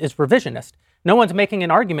places, is revisionist. No one's making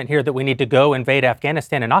an argument here that we need to go invade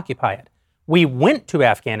Afghanistan and occupy it. We went to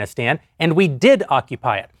Afghanistan and we did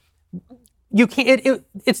occupy it. You can't.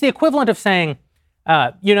 It's the equivalent of saying,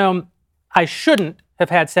 I shouldn't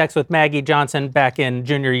have had sex with Maggie Johnson back in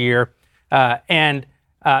junior year,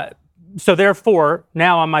 so therefore,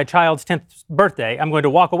 now on my child's 10th birthday, I'm going to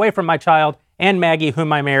walk away from my child and Maggie,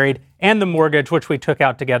 whom I married, and the mortgage, which we took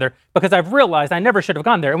out together, because I've realized I never should have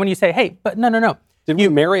gone there. And when you say, hey, but no. Did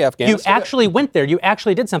you marry Afghanistan? You actually went there. You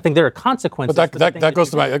actually did something. There are consequences. But that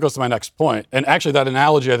goes to my next point. And actually, that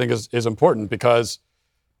analogy I think is important because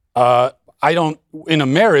in a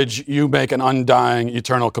marriage, you make an undying,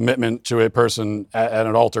 eternal commitment to a person at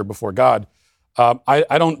an altar before God.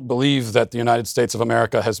 I don't believe that the United States of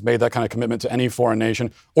America has made that kind of commitment to any foreign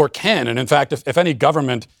nation or can. And in fact, if any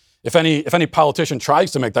government, if any politician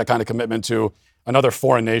tries to make that kind of commitment to another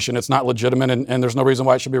foreign nation, it's not legitimate, and there's no reason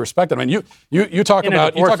why it should be respected. I mean, you talk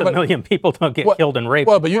about a million people don't get killed and raped.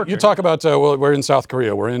 Well, but you talk about we're in South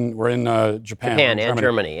Korea, we're in Japan and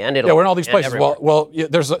Germany and Italy. Yeah, we're in all these places. Well,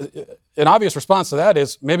 there's an obvious response to that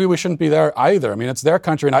is maybe we shouldn't be there either. I mean, it's their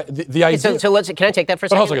country, and the idea. So can I take that for a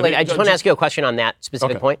second? I just want to ask you a question on that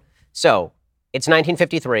specific point. So it's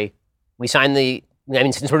 1953. We signed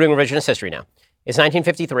since we're doing revisionist history now, it's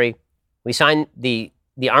 1953. We signed the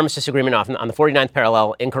armistice agreement off on the 49th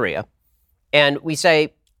parallel in Korea. And we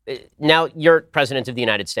say, now you're president of the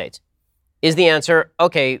United States. Is the answer,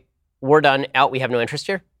 okay, we're done, out, we have no interest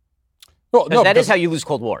here? Well, no. That is how you lose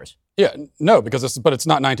Cold Wars. Yeah, no, but it's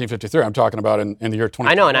not 1953. I'm talking about in the year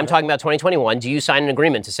 2021. I know, and I'm talking about 2021. Do you sign an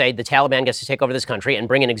agreement to say the Taliban gets to take over this country and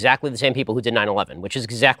bring in exactly the same people who did 9/11, which is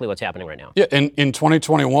exactly what's happening right now? Yeah, in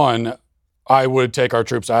 2021... I would take our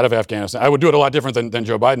troops out of Afghanistan. I would do it a lot different than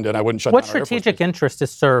Joe Biden did. I wouldn't shut down What strategic interest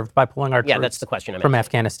is served by pulling our troops that's the question from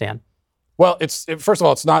Afghanistan? Well, first of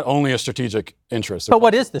all, it's not only a strategic interest. But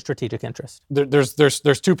what is the strategic interest?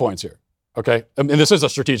 There's 2 points here, okay? And this is a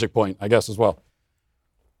strategic point, I guess, as well.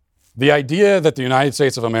 The idea that the United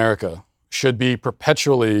States of America should be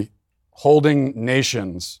perpetually holding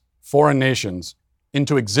nations, foreign nations,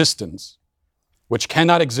 into existence, which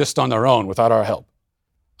cannot exist on their own without our help.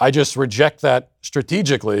 I just reject that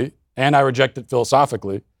strategically, and I reject it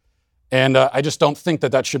philosophically. And I just don't think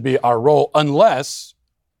that should be our role unless,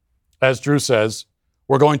 as Drew says,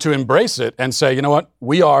 we're going to embrace it and say, you know what,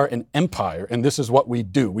 we are an empire, and this is what we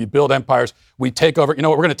do. We build empires. We take over,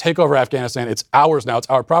 we're going to take over Afghanistan. It's ours now. It's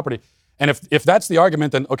our property. And if that's the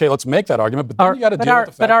argument, then okay, let's make that argument. But then you got to deal with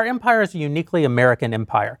the fact. But our empire is a uniquely American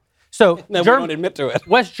empire. So we don't admit to it.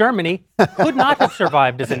 West Germany could not have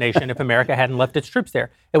survived as a nation if America hadn't left its troops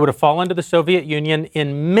there. It would have fallen to the Soviet Union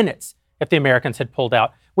in minutes if the Americans had pulled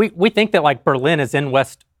out. We think that like Berlin is in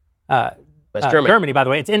West Germany, by the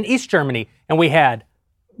way. It's in East Germany. And we had,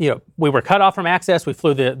 we were cut off from access. We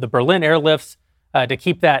flew the Berlin airlifts to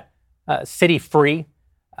keep that city free.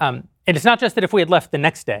 And it's not just that if we had left the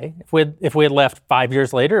next day, if we had left 5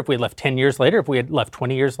 years later, if we had left 10 years later, if we had left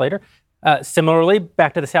 20 years later. Similarly,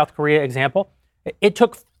 back to the South Korea example, it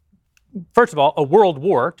took, first of all, a world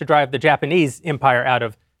war to drive the Japanese empire out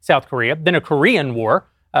of South Korea, then a Korean war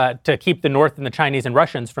to keep the North and the Chinese and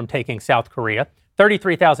Russians from taking South Korea,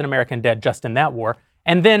 33,000 American dead just in that war,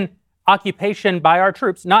 and then occupation by our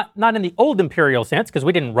troops, not in the old imperial sense, because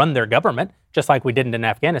we didn't run their government, just like we didn't in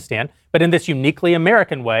Afghanistan, but in this uniquely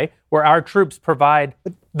American way, where our troops provide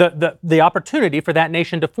the opportunity for that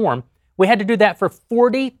nation to form. We had to do that for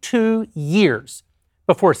 42 years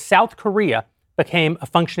before South Korea became a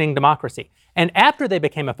functioning democracy. And after they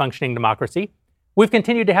became a functioning democracy, we've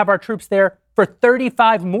continued to have our troops there for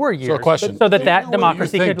 35 more years, so that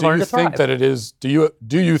democracy could learn to thrive. Do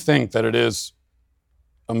you think that it is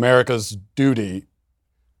America's duty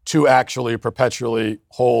to actually perpetually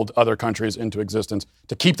hold other countries into existence,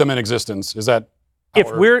 to keep them in existence? Is that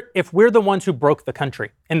if we're the ones who broke the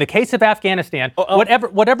country? In the case of Afghanistan,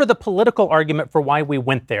 whatever the political argument for why we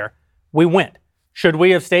went there, we went. Should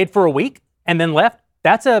we have stayed for a week and then left?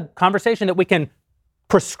 That's a conversation that we can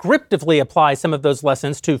prescriptively apply some of those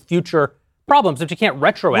lessons to future problems, but you can't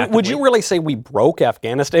retroactively. Would you really say we broke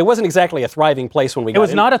Afghanistan? It wasn't exactly a thriving place when we got in. It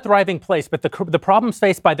was not a thriving place, but the problems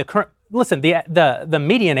faced by the current... Listen, the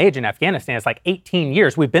median age in Afghanistan is like 18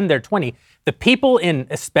 years. We've been there 20. The people in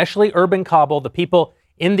especially urban Kabul, the people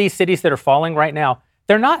in these cities that are falling right now,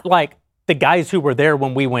 they're not like the guys who were there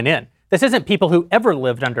when we went in. This isn't people who ever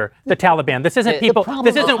lived under the Taliban. This isn't people.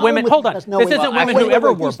 This isn't women. Hold on. This isn't women who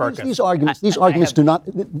ever wore burqas. These arguments do not.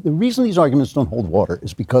 The reason these arguments don't hold water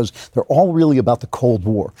is because they're all really about the Cold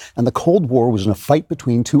War, and the Cold War was in a fight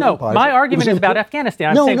between two empires. My argument is about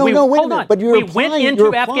Afghanistan. Wait a minute. But we went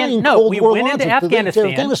into Afghanistan. We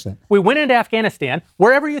went into Afghanistan.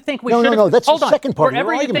 Wherever you think we should have. No, that's the second part of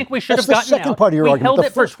your argument. Wherever you think we should have gotten out. That's the second part of your argument. We held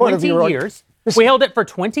it for 20 years. We held it for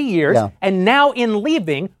 20 years, and now in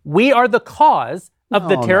leaving, we are the cause of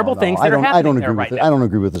the terrible things that are happening there right now. I don't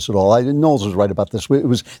agree with this at all. Knowles was right about this.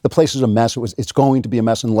 The place is a mess. It's going to be a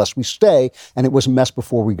mess unless we stay, and it was a mess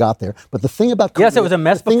before we got there. But the thing about Korea, yes, it was a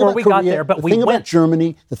mess before we got there, but we went. The thing about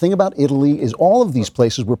Germany, the thing about Italy is all of these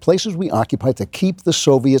places were places we occupied to keep the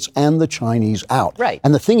Soviets and the Chinese out. Right.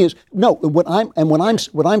 And the thing is, what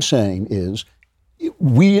I'm saying is,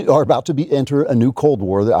 we are about to enter a new Cold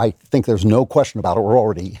War. I think there's no question about it. We're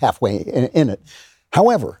already halfway in it.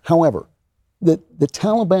 However, the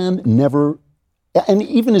Taliban never, and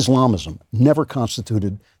even Islamism, never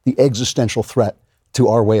constituted the existential threat to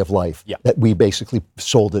our way of life that we basically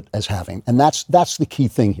sold it as having. And that's the key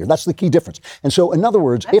thing here. That's the key difference. And so, in other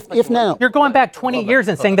words, if now... You're going back 20 years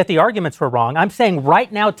and saying that the arguments were wrong. I'm saying right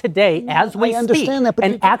now, today, as we speak,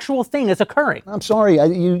 an actual thing is occurring. I'm sorry.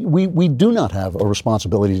 We do not have a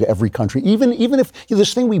responsibility to every country. Even if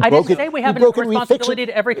this thing we broke it... I didn't say we have a responsibility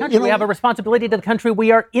to every country. We have a responsibility to the country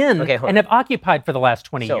we are in and have occupied for the last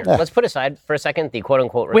 20 years. Let's put aside for a second the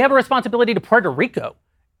quote-unquote... We have a responsibility to Puerto Rico.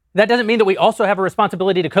 That doesn't mean that we also have a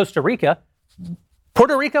responsibility to Costa Rica.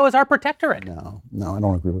 Puerto Rico is our protectorate. No, I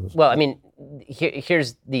don't agree with this. Well, I mean,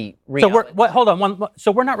 here's the reality. So hold on.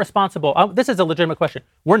 So we're not responsible. This is a legitimate question.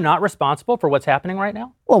 We're not responsible for what's happening right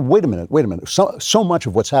now? Well, wait a minute. So much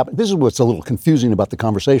of what's happening, this is what's a little confusing about the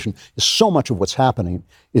conversation, is so much of what's happening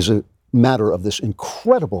is a matter of this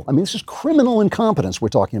incredible, this is criminal incompetence we're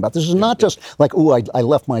talking about. This is not just like, I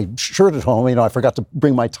left my shirt at home, I forgot to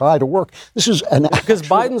bring my tie to work. This is an Because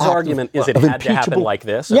Biden's argument is it had to happen like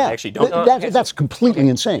this, and I actually don't. That's completely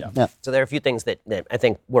insane. Yeah. So there are a few things that I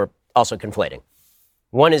think we're also conflating.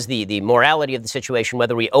 One is the morality of the situation,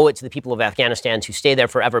 whether we owe it to the people of Afghanistan to stay there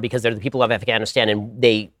forever because they're the people of Afghanistan and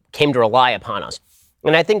they came to rely upon us.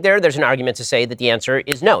 And I think there's an argument to say that the answer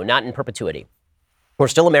is no, not in perpetuity. We're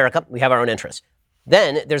still America. We have our own interests.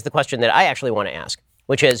 Then there's the question that I actually want to ask,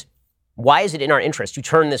 which is, why is it in our interest to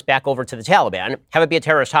turn this back over to the Taliban, have it be a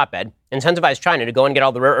terrorist hotbed, incentivize China to go and get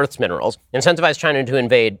all the rare earths minerals, incentivize China to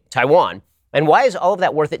invade Taiwan? And why is all of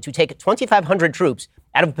that worth it to take 2,500 troops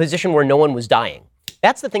out of a position where no one was dying?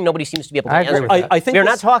 That's the thing nobody seems to be able to answer. I think we're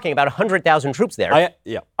not talking about 100,000 troops there.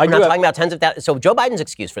 We're not talking about tens of thousands. So Joe Biden's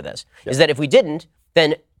excuse for this is that if we didn't,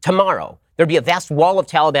 then tomorrow there'd be a vast wall of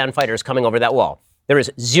Taliban fighters coming over that wall. There is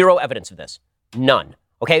zero evidence of this. None.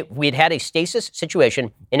 Okay, we'd had a stasis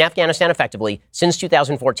situation in Afghanistan effectively since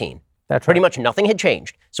 2014. That's Pretty right. much nothing had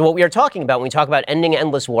changed. So what we are talking about when we talk about ending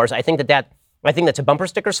endless wars, I think that's a bumper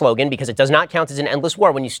sticker slogan because it does not count as an endless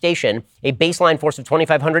war when you station a baseline force of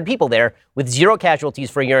 2,500 people there with 0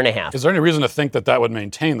 casualties for a year and a half. Is there any reason to think that would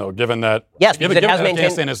maintain, though, given that Yes, because given it has that maintained.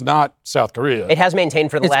 Afghanistan is not South Korea? It has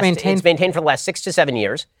maintained for the It's maintained for the last 6 to 7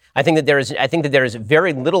 years. I think that there is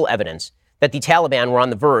very little evidence that the Taliban were on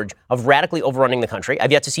the verge of radically overrunning the country.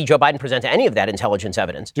 I've yet to see Joe Biden present any of that intelligence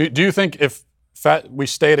evidence. Do you think if we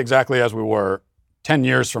stayed exactly as we were 10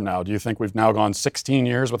 years from now, do you think we've now gone 16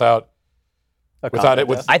 years without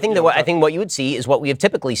it? I think what you would see is what we have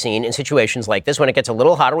typically seen in situations like this. When it gets a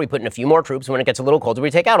little hotter, we put in a few more troops. When it gets a little colder, we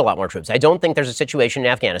take out a lot more troops. I don't think there's a situation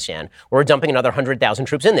in Afghanistan where we're dumping another 100,000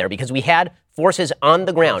 troops in there because we had forces on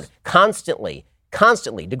the ground constantly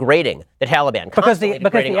degrading the Taliban. Because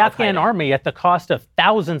the Afghan army, at the cost of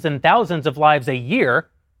thousands and thousands of lives a year,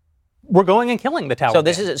 we're going and killing the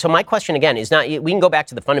Taliban. So my question again is not. We can go back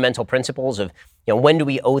to the fundamental principles of when do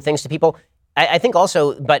we owe things to people. I think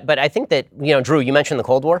also, but I think that Drew, you mentioned the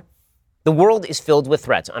Cold War. The world is filled with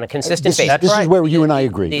threats on a consistent basis. This is where you and I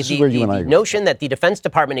agree. The notion that the Defense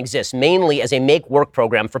Department exists mainly as a make-work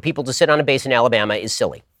program for people to sit on a base in Alabama is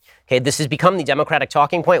silly. Okay, this has become the Democratic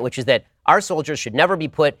talking point, which is that our soldiers should never be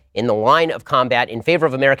put in the line of combat in favor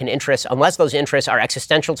of American interests unless those interests are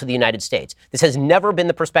existential to the United States. This has never been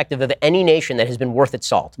the perspective of any nation that has been worth its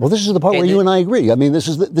salt. Well, this is the part where you and I agree. I mean, this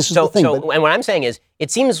is the thing. And what I'm saying is, it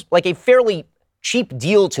seems like a fairly cheap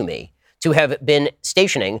deal to me to have been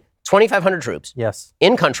stationing 2,500 troops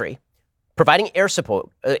in country, providing air support,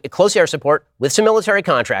 close air support with some military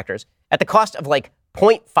contractors at the cost of like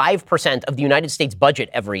 0.5% of the United States budget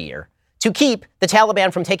every year to keep the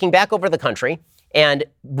Taliban from taking back over the country and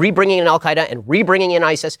rebringing in Al-Qaeda and rebringing in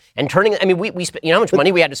ISIS and turning. I mean, we how much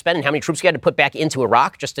money we had to spend and how many troops we had to put back into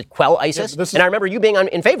Iraq just to quell ISIS. And I remember you being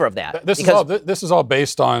in favor of that. This is all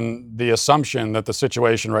based on the assumption that the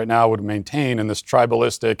situation right now would maintain in this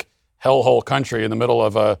tribalistic hellhole country in the middle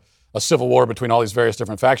of a civil war between all these various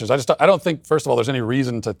different factions. I don't think, first of all, there's any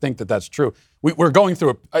reason to think that that's true. We're going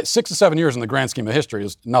through 6 to 7 years in the grand scheme of history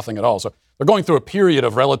is nothing at all. So they're going through a period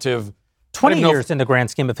of relative 20 years in the grand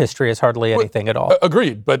scheme of history is hardly anything at all.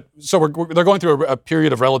 Agreed. But so they're going through a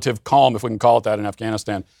period of relative calm, if we can call it that, in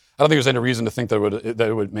Afghanistan. I don't think there's any reason to think that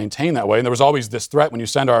it would maintain that way. And there was always this threat when you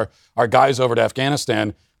send our guys over to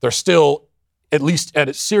Afghanistan, they're still at least at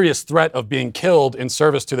a serious threat of being killed in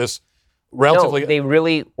service to this relatively. No, they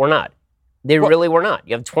really were not. Really were not.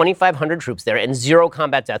 You have 2,500 troops there and 0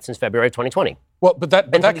 combat deaths since February of 2020. Well, but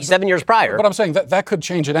that 7 years prior. But I'm saying that could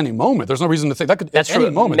change at any moment. There's no reason to think that could. That's at true,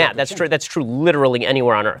 any moment. Matt. That's true. That's true. Literally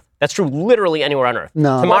anywhere on Earth. That's true. Literally anywhere on Earth.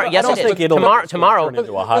 No, tomorrow. Yes, I don't think it'll turn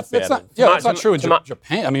into a hotbed. That's not true in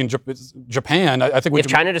Japan. I mean, Japan. I think if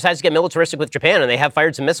China decides to get militaristic with Japan and they have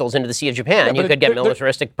fired some missiles into the Sea of Japan, you could get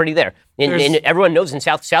militaristic pretty there. And everyone knows in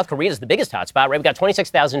South Korea is the biggest hotspot. Right, we've got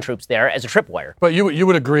 26,000 troops there as a tripwire. But you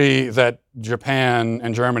would agree that Japan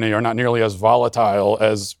and Germany are not nearly as volatile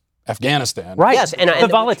as Afghanistan. Right. Yes, and the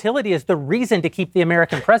volatility is the reason to keep the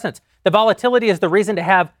American presence. The volatility is the reason to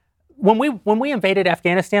have. When we invaded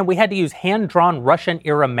Afghanistan, we had to use hand-drawn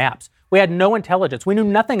Russian-era maps. We had no intelligence. We knew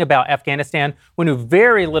nothing about Afghanistan. We knew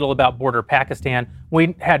very little about border Pakistan.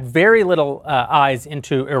 We had very little eyes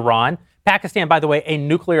into Iran. Pakistan, by the way, a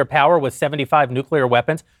nuclear power with 75 nuclear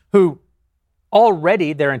weapons, who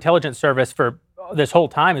already their intelligence service for this whole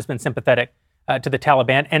time has been sympathetic to the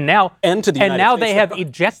Taliban, and now they have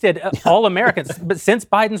ejected all Americans. But since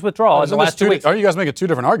Biden's withdrawal in the last 2 weeks, are you guys making two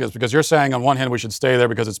different arguments? Because you're saying on one hand we should stay there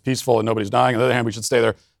because it's peaceful and nobody's dying, on the other hand we should stay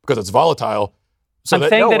there because it's volatile. So I'm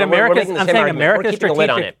saying America's keeping a lid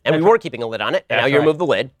on it, and we were keeping a lid on it. And now you remove the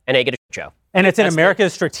lid, and they get a show. And it's in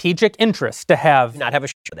America's strategic interest to not have a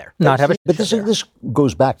show there. But this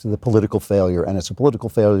goes back to the political failure, and it's a political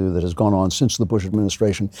failure that has gone on since the Bush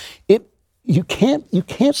administration. You can't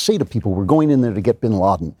say to people, we're going in there to get bin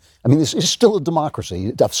Laden. I mean, this is still a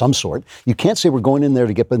democracy of some sort. You can't say we're going in there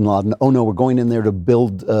to get bin Laden. Oh, no, we're going in there to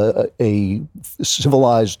build a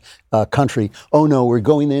civilized country. Oh, no, we're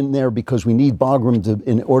going in there because we need Bagram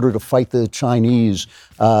in order to fight the Chinese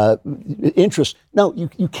interests. No,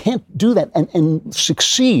 you can't do that and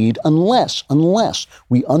succeed unless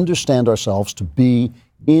we understand ourselves to be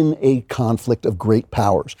in a conflict of great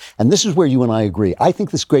powers. And this is where you and I agree. I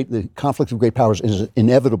think the conflict of great powers is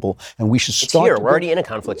inevitable, and we should start. It's here. We're already in a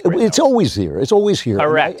conflict. It's always here. It's always here.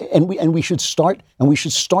 Correct. And we should start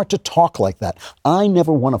to talk like that. I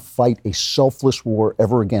never want to fight a selfless war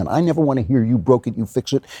ever again. I never want to hear you broke it, you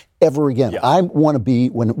fix it ever again. Yeah. I want to be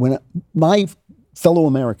when my fellow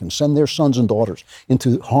Americans send their sons and daughters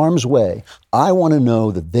into harm's way, I want to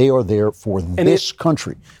know that they are there for this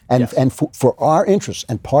country and for our interests.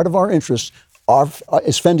 And part of our interests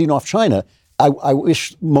is fending off China. I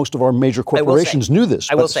wish most of our major corporations knew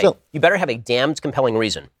this. I will say, you better have a damned compelling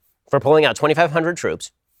reason for pulling out 2,500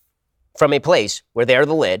 troops from a place where they're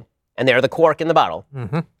the lid and they're the cork in the bottle,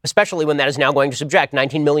 especially when that is now going to subject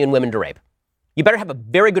 19 million women to rape. You better have a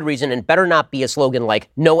very good reason and better not be a slogan like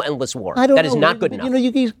 "no endless war." That is not good enough. You know,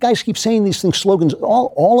 you guys keep saying these things, slogans.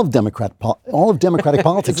 All of democratic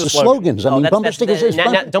politics are slogans. I mean, bumper stickers.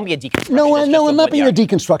 Don't be a deconstructionist. No, I'm not being a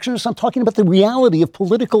deconstructionist. I'm talking about the reality of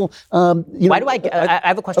political. Why do I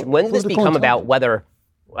have a question. When did this become about whether,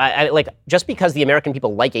 just because the American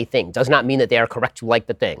people like a thing does not mean that they are correct to like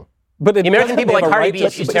the thing? But the American people like Cardi B,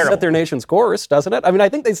 she's terrible. Set their nation's course, doesn't it? I mean, I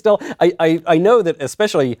think they still. I know that,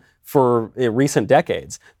 especially for recent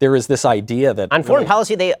decades, there is this idea that on foreign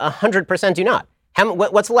policy they 100% do not.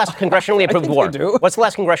 What's the last congressionally approved war? What's the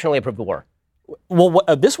last congressionally approved war? Well,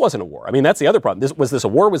 this wasn't a war. I mean, that's the other problem. Was this a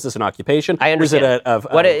war? Was this an occupation? I understand.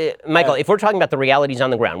 Michael, if we're talking about the realities on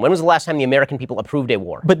the ground, when was the last time the American people approved a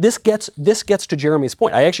war? But this gets to Jeremy's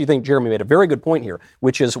point. I actually think Jeremy made a very good point here,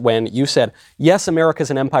 which is when you said, yes, America's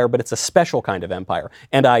an empire, but it's a special kind of empire.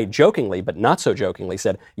 And I jokingly, but not so jokingly,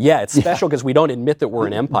 said, yeah, it's special because we don't admit that we're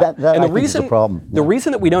an empire. And the reason, the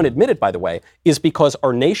reason that we don't admit it, by the way, is because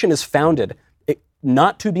our nation is founded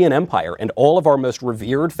not to be an empire, and all of our most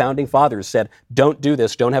revered founding fathers said, don't do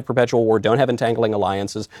this, don't have perpetual war, don't have entangling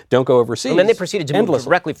alliances, don't go overseas. And then they proceeded to move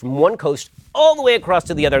directly from one coast all the way across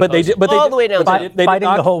to the other coast, all the way down fighting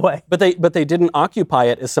the whole way. But they didn't occupy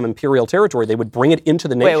it as some imperial territory. They would bring it into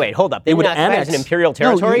the nation. Wait, hold up. They would annex an imperial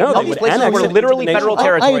territory? No, these places were literally federal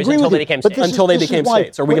territories until they became states. Until they became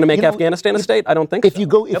states. Are we going to make Afghanistan a state? I don't think so. If you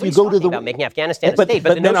go to the about making Afghanistan a state,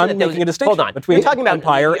 but then I'm making a distinction. Hold on. Between you're talking about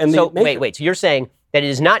empire and the nation. Wait. So you're saying that it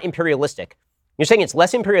is not imperialistic. You're saying it's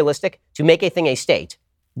less imperialistic to make a thing a state.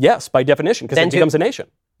 Yes, by definition, because it becomes a nation.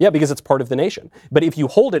 Yeah, because it's part of the nation. But if you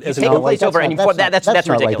hold it as an place over, and that's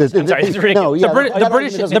ridiculous. I'm sorry, it's ridiculous.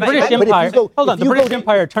 The British Empire. Hold on, the British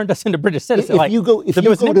Empire turned us into British citizens. If you go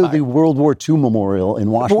to the World War II memorial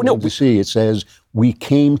in Washington D.C., it says we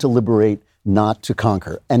came to liberate, not to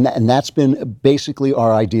conquer. And that's been basically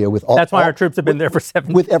our idea with all. That's why our troops have been there for 7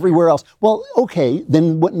 years. With everywhere else. Well, okay,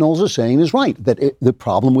 then what Knowles is saying is right, that the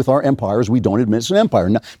problem with our empire is we don't admit it's an empire.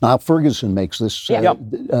 Now Ferguson makes this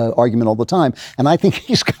argument all the time, and I think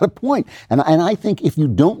he's got a point. And I think if you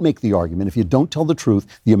don't make the argument, if you don't tell the truth,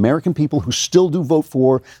 the American people who still do vote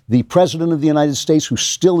for the President of the United States, who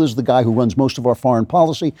still is the guy who runs most of our foreign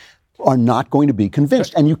policy, are not going to be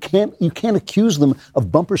convinced, and you can't accuse them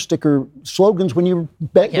of bumper sticker slogans when you're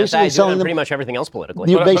basically selling them pretty much everything else politically.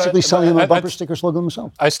 You're basically selling them a bumper sticker slogan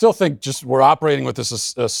themselves. I still think we're operating with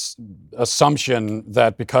this assumption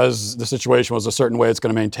that because the situation was a certain way, it's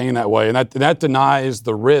going to maintain that way, and that denies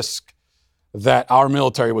the risk that our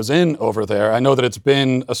military was in over there. I know that it's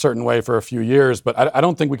been a certain way for a few years, but I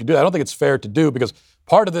don't think we can do that. I don't think it's fair to do, because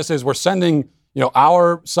part of this is we're sending,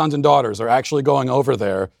 our sons and daughters are actually going over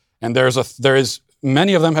there. And there is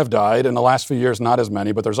many of them have died in the last few years, not as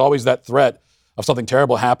many, but there's always that threat of something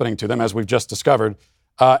terrible happening to them, as we've just discovered.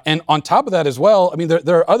 And on top of that as well, I mean,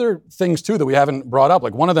 there are other things too that we haven't brought up.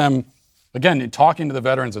 Like one of them, again, talking to the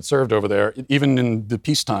veterans that served over there, even in the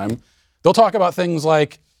peacetime, they'll talk about things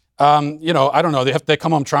like, I don't know, they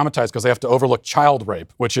come home traumatized because they have to overlook child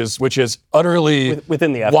rape, which is utterly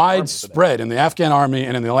within the widespread in the Afghan army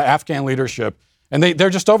and in the Afghan leadership. And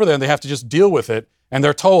they're just over there and they have to just deal with it. And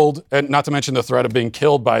they're told, and not to mention the threat of being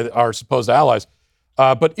killed by our supposed allies,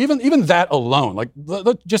 but even that alone,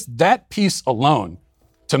 just that piece alone,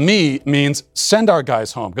 to me means send our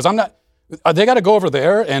guys home. Because they got to go over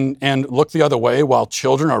there and look the other way while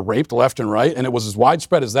children are raped left and right, and it was as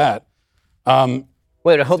widespread as that.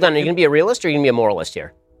 Wait, hold on. Are you going to be a realist or are you going to be a moralist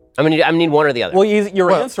here? I'm going to need one or the other. Well,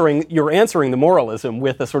 you're answering the moralism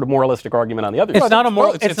with a sort of moralistic argument on the other side.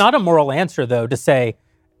 It's not a moral answer, though, to say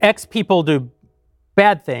X people do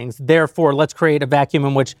bad things, therefore let's create a vacuum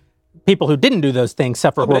in which people who didn't do those things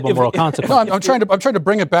suffer horrible moral consequences. No, I'm trying to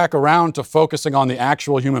bring it back around to focusing on the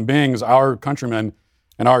actual human beings, our countrymen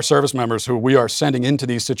and our service members who we are sending into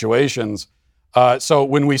these situations. So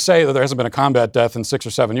when we say that there hasn't been a combat death in 6 or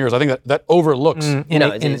 7 years, I think that overlooks in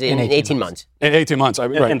 18 months. In 18 months,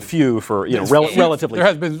 right. And few for relatively. There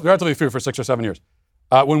has been relatively few for 6 or 7 years.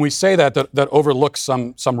 When we say that overlooks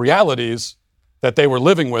some realities that they were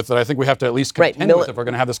living with, that I think we have to at least contend with if we're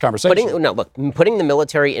going to have this conversation. Putting the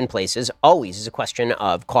military in place is always a question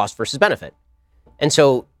of cost versus benefit. And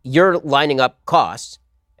so you're lining up costs,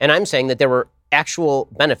 and I'm saying that there were actual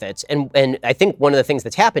benefits. And I think one of the things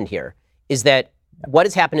that's happened here is that what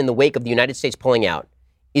has happened in the wake of the United States pulling out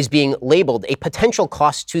is being labeled a potential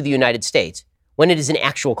cost to the United States when it is an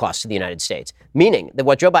actual cost to the United States. Meaning that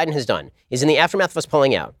what Joe Biden has done is in the aftermath of us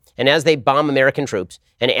pulling out, and as they bomb American troops,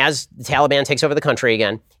 and as the Taliban takes over the country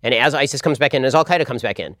again, and as ISIS comes back in, as Al-Qaeda comes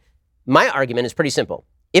back in, my argument is pretty simple.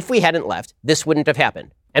 If we hadn't left, this wouldn't have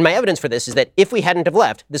happened. And my evidence for this is that if we hadn't have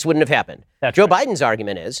left, this wouldn't have happened. Joe Biden's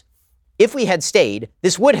argument is, if we had stayed,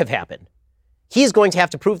 this would have happened. He's going to have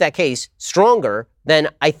to prove that case stronger than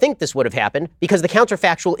I think this would have happened because the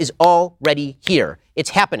counterfactual is already here.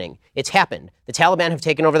 It's happening. It's happened. The Taliban have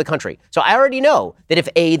taken over the country. So I already know that if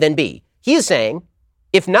A, then B. He is saying,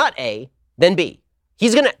 if not A, then B.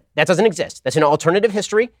 That doesn't exist. That's an alternative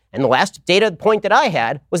history. And the last data point that I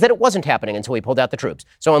had was that it wasn't happening until we pulled out the troops.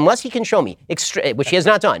 So unless he can show me, which he has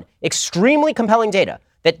not done, extremely compelling data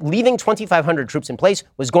that leaving 2,500 troops in place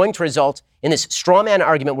was going to result in this straw man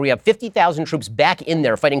argument where we have 50,000 troops back in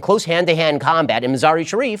there fighting close hand-to-hand combat in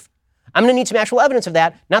Mazar-e-Sharif, I'm going to need some actual evidence of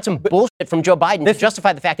that, not some bullshit from Joe Biden to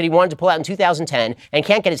justify the fact that he wanted to pull out in 2010 and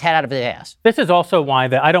can't get his head out of his ass. This is also why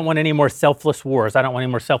I don't want any more selfless wars.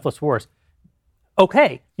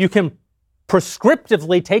 Okay, you can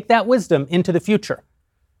prescriptively take that wisdom into the future.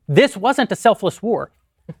 This wasn't a selfless war.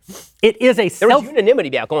 It is a there was unanimity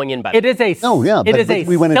about going in by it is a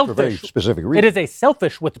we went in for very specific reasons. It is a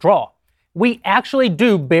selfish withdrawal. We actually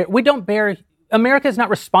America is not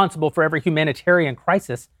responsible for every humanitarian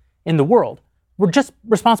crisis in the world. We're just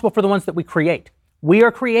responsible for the ones that we create. We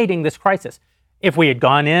are creating this crisis. If we had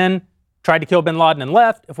gone in, tried to kill bin Laden and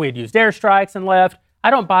left, if we had used airstrikes and left, I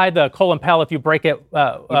don't buy the Colin Powell, if you break it,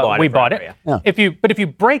 we bought it. Yeah. If you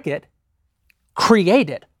break it, create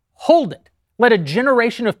it, hold it. Let a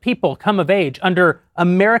generation of people come of age under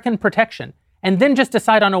American protection, and then just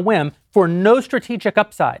decide on a whim for no strategic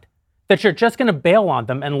upside that you're just going to bail on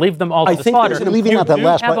them and leave them all to the slaughter. Leaving out that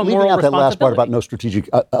last part about no strategic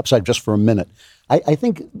upside just for a minute. I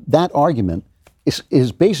think that argument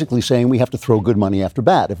is basically saying we have to throw good money after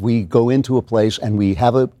bad. If we go into a place and we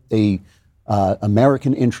have a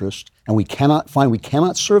American interest, and we cannot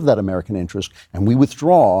serve that American interest, and we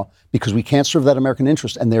withdraw because we can't serve that American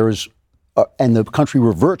interest, and and the country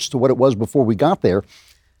reverts to what it was before we got there.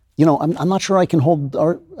 I'm not sure I can hold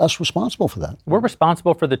us responsible for that. We're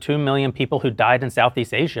responsible for the 2 million people who died in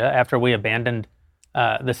Southeast Asia after we abandoned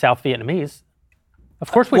the South Vietnamese.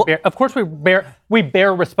 Of course we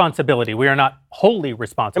bear responsibility. We are not wholly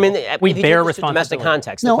responsible. We bear responsibility. Domestic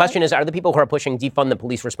context. The question is, are the people who are pushing defund the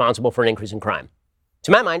police responsible for an increase in crime?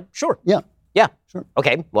 To my mind, sure. Yeah. Sure.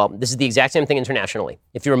 Okay. Well, this is the exact same thing internationally.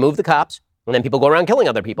 If you remove the cops, and then people go around killing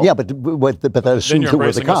other people. Yeah, but that assumes that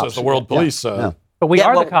we're the cops. As the world police. Yeah. But we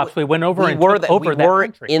are the cops. We went over and took over that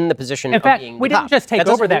country. In the position of being we the didn't cops. just take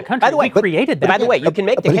over that country. We created that. By the way, you can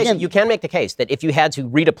make the case. You can make the case that if you had to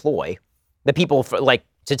redeploy the people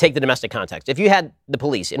to take the domestic context, if you had the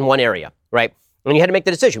police in one area, right, and you had to make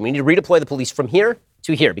the decision, we need to redeploy the police from here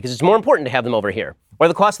to here because it's more important to have them over here, or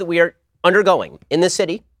the cost that we are undergoing in this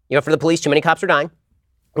city. For the police, too many cops are dying.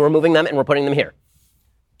 We're moving them and we're putting them here.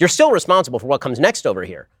 You're still responsible for what comes next over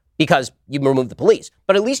here because you remove the police.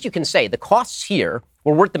 But at least you can say the costs here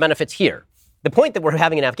were worth the benefits here. The point that we're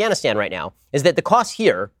having in Afghanistan right now is that the costs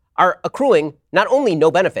here are accruing not only no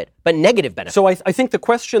benefit, but negative benefit. So I think the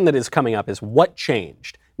question that is coming up is what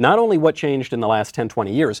changed? Not only what changed in the last 10,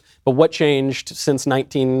 20 years, but what changed since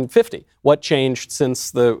 1950? What changed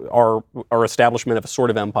since our establishment of a sort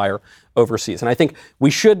of empire overseas? And I think we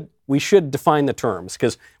should define the terms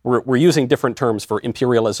because we're using different terms for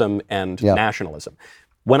imperialism and nationalism.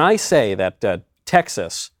 When I say that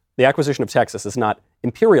Texas, the acquisition of Texas is not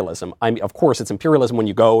imperialism, of course it's imperialism when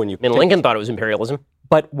you go and you... And Lincoln thought it was imperialism.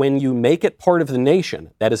 But when you make it part of the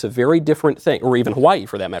nation, that is a very different thing, or even Hawaii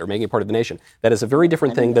for that matter, making it part of the nation, that is a very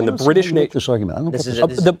different thing than the British nation. This argument.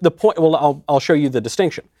 The point, well, I'll show you the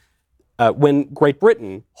distinction. When Great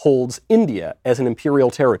Britain holds India as an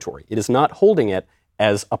imperial territory, it is not holding it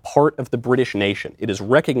as a part of the British nation. It is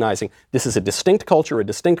recognizing this is a distinct culture, a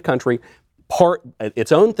distinct country,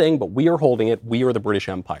 its own thing, but we are holding it. We are the British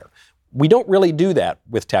Empire. We don't really do that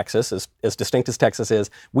with Texas, as distinct as Texas is.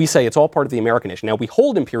 We say it's all part of the American nation. Now, we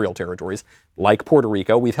hold imperial territories, like Puerto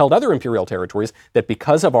Rico. We've held other imperial territories that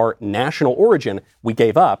because of our national origin, we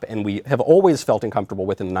gave up, and we have always felt uncomfortable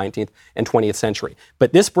with in the 19th and 20th century.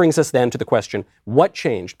 But this brings us then to the question, what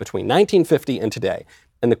changed between 1950 and today?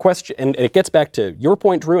 And the question, and it gets back to your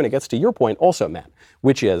point, Drew, and it gets to your point also, Matt,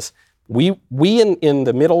 which is we in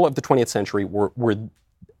the middle of the 20th century were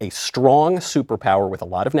a strong superpower with a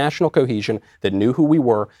lot of national cohesion that knew who we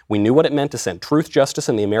were. We knew what it meant to send truth, justice,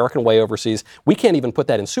 and the American way overseas. We can't even put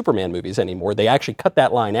that in Superman movies anymore. They actually cut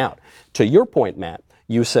that line out. To your point, Matt,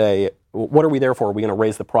 you say what are we there for? Are we going to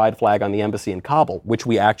raise the pride flag on the embassy in Kabul, which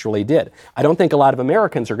we actually did? I don't think a lot of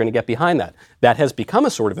Americans are going to get behind that. That has become a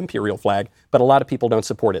sort of imperial flag, but a lot of people don't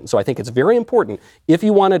support it. And so I think it's very important, if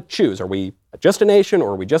you want to choose, are we just a nation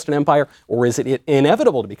or are we just an empire, or is it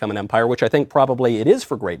inevitable to become an empire, which I think probably it is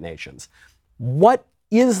for great nations. What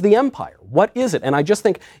is the empire? What is it? And I just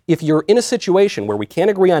think if you're in a situation where we can't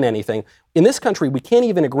agree on anything, in this country, we can't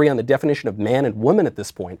even agree on the definition of man and woman at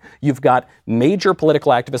this point. You've got major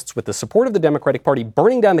political activists with the support of the Democratic Party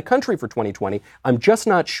burning down the country for 2020. I'm just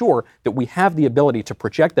not sure that we have the ability to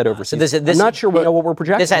project that overseas. I'm not sure we know what we're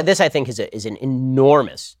projecting. This I think, is an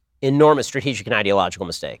enormous strategic and ideological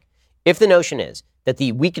mistake. If the notion is that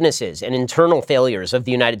the weaknesses and internal failures of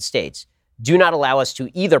the United States do not allow us to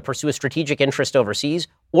either pursue a strategic interest overseas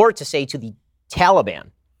or to say to the Taliban,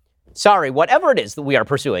 sorry, whatever it is that we are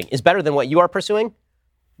pursuing is better than what you are pursuing,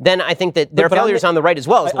 then I think that there are failures on the right as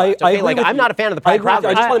well. I'm not a fan of the private property.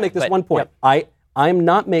 I just want to make this one point. Yep. I'm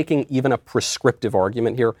not making even a prescriptive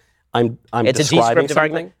argument here. I'm it's describing a descriptive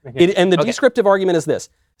argument? And the descriptive argument is this.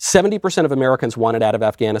 70% of Americans wanted out of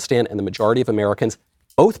Afghanistan, and the majority of Americans,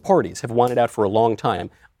 both parties, have wanted out for a long time.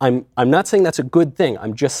 I'm not saying that's a good thing.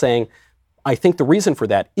 I'm just saying I think the reason for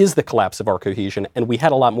that is the collapse of our cohesion, and we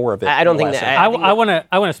had a lot more of it. I want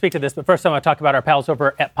to speak to this, but first I want to talk about our pals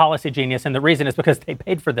over at Policy Genius, and the reason is because they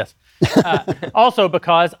paid for this. Also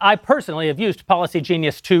because I personally have used Policy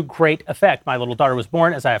Genius to great effect. My little daughter was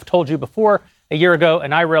born, as I have told you before, a year ago,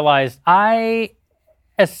 and I realized I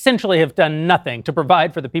essentially have done nothing to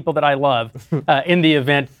provide for the people that I love in the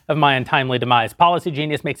event of my untimely demise. Policy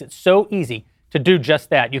Genius makes it so easy to do just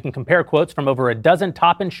that. You can compare quotes from over a dozen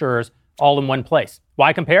top insurers all in one place.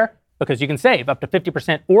 Why compare? Because you can save up to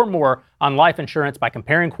 50% or more on life insurance by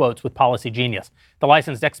comparing quotes with Policy Genius. The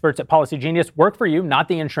licensed experts at Policy Genius work for you, not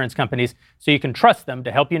the insurance companies, so you can trust them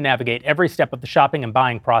to help you navigate every step of the shopping and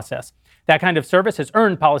buying process. That kind of service has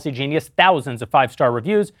earned Policy Genius thousands of 5-star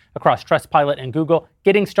reviews across Trustpilot and Google.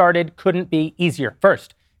 Getting started couldn't be easier.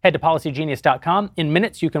 First, head to policygenius.com. In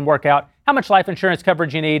minutes, you can work out how much life insurance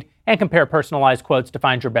coverage you need and compare personalized quotes to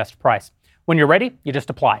find your best price. When you're ready, you just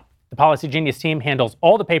apply. The Policy Genius team handles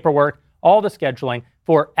all the paperwork, all the scheduling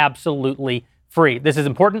for absolutely free. This is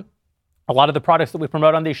important. A lot of the products that we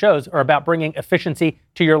promote on these shows are about bringing efficiency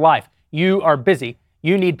to your life. You are busy.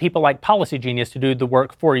 You need people like Policy Genius to do the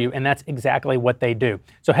work for you, and that's exactly what they do.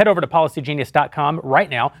 So head over to policygenius.com right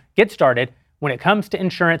now. Get started. When it comes to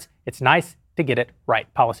insurance, it's nice to get it right.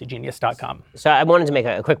 Policygenius.com. So I wanted to make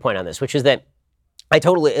a quick point on this, which is that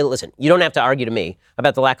listen, you don't have to argue to me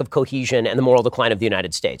about the lack of cohesion and the moral decline of the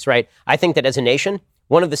United States, right? I think that as a nation,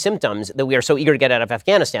 one of the symptoms that we are so eager to get out of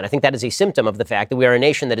Afghanistan, I think that is a symptom of the fact that we are a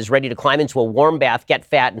nation that is ready to climb into a warm bath, get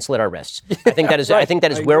fat, and slit our wrists. I think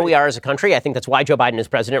that is where we are as a country. I think that's why Joe Biden is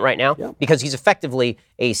president right now, because he's effectively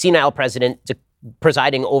a senile president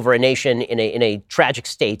presiding over a nation in a tragic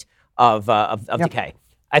state of decay.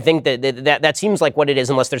 I think that seems like what it is,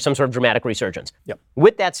 unless there's some sort of dramatic resurgence.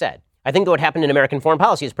 With that said, I think that what happened in American foreign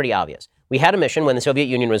policy is pretty obvious. We had a mission when the Soviet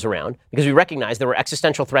Union was around because we recognized there were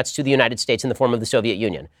existential threats to the United States in the form of the Soviet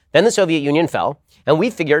Union. Then the Soviet Union fell, and we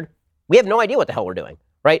figured we have no idea what the hell we're doing,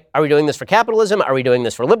 right? Are we doing this for capitalism? Are we doing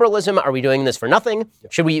this for liberalism? Are we doing this for nothing?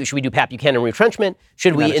 Should we do Pat Buchanan retrenchment?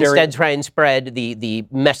 Should we instead try and spread the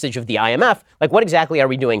message of the IMF? Like, what exactly are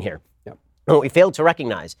we doing here? And what we failed to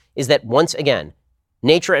recognize is that, once again,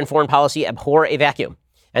 nature and foreign policy abhor a vacuum.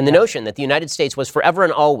 And the notion that the United States was forever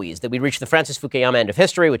and always, that we'd reached the Francis Fukuyama end of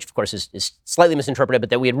history, which of course is slightly misinterpreted, but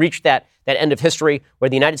that we had reached that end of history where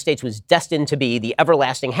the United States was destined to be the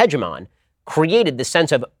everlasting hegemon, created this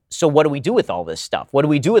sense of, so what do we do with all this stuff? What do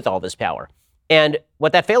we do with all this power? And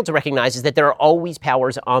what that failed to recognize is that there are always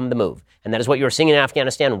powers on the move. And that is what you're seeing in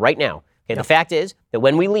Afghanistan right now. Okay, the fact is that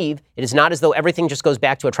when we leave, it is not as though everything just goes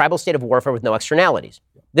back to a tribal state of warfare with no externalities.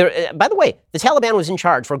 By the way, the Taliban was in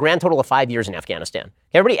charge for a grand total of 5 years in Afghanistan.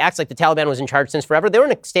 Everybody acts like the Taliban was in charge since forever. They were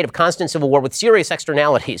in a state of constant civil war with serious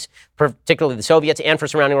externalities, particularly the Soviets and for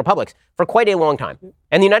surrounding republics, for quite a long time.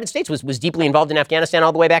 And the United States was deeply involved in Afghanistan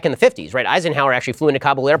all the way back in the 50s, right? Eisenhower actually flew into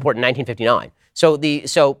Kabul airport in 1959. So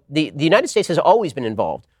the United States has always been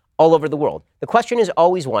involved all over the world. The question is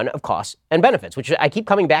always one of costs and benefits, which I keep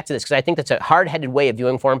coming back to this because I think that's a hard-headed way of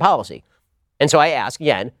viewing foreign policy. And so I ask,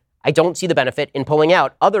 again, I don't see the benefit in pulling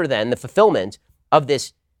out other than the fulfillment of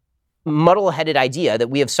this muddle-headed idea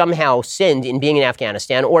that we have somehow sinned in being in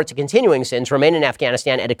Afghanistan, or to continuing sin to remain in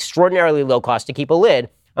Afghanistan at extraordinarily low cost to keep a lid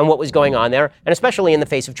on what was going on there, and especially in the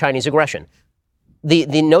face of Chinese aggression.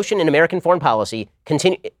 The notion in American foreign policy,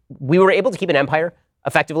 we were able to keep an empire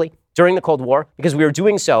effectively during the Cold War because we were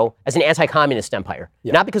doing so as an anti-communist empire.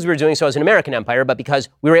 Not because we were doing so as an American empire, but because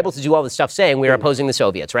we were able to do all this stuff saying we were opposing the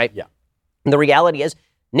Soviets, right? And the reality is,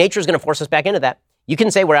 nature's going to force us back into that. You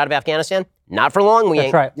can say we're out of Afghanistan. Not for long.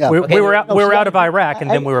 That's right. Yeah. We Okay. were out of Iraq,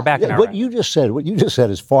 and then we were back in Iraq. What you just said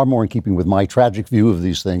is far more in keeping with my tragic view of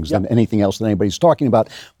these things than anything else that anybody's talking about.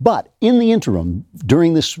 But in the interim,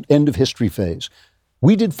 during this end of history phase,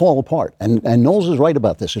 we did fall apart. And Knowles is right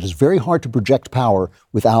about this. It is very hard to project power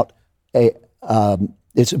without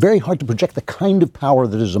it's very hard to project the kind of power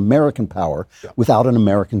that is American power without an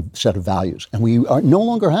American set of values. And we no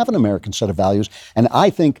longer have an American set of values. And I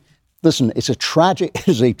think, listen, it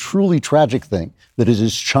is a truly tragic thing that it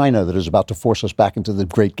is China that is about to force us back into the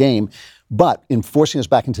great game. But in forcing us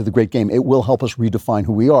back into the great game, it will help us redefine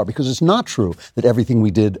who we are, because it's not true that everything we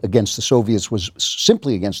did against the Soviets was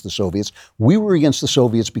simply against the Soviets. We were against the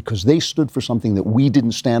Soviets because they stood for something that we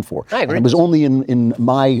didn't stand for. I agree. And it was only in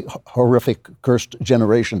my horrific, cursed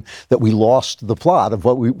generation that we lost the plot of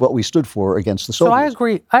what we stood for against the Soviets. So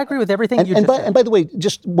I agree with everything you just said. And by the way,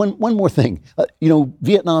 just one more thing.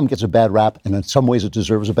 Vietnam gets a bad rap, and in some ways it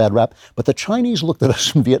deserves a bad rap. But the Chinese looked at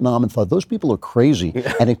us in Vietnam and thought, those people are crazy.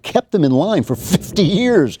 And it kept them in line for 50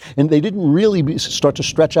 years. And they didn't really start to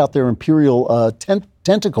stretch out their imperial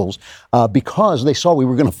tentacles because they saw we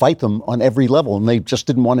were going to fight them on every level, and they just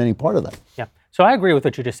didn't want any part of that. Yeah. So I agree with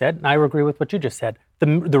what you just said, and I agree with what you just said.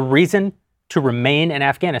 The reason to remain in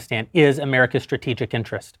Afghanistan is America's strategic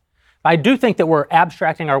interest. I do think that we're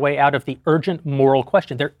abstracting our way out of the urgent moral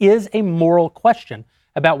question. There is a moral question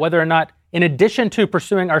about whether or not, in addition to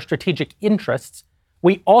pursuing our strategic interests,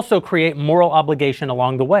 we also create moral obligation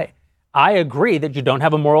along the way. I agree that you don't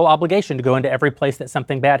have a moral obligation to go into every place that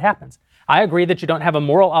something bad happens. I agree that you don't have a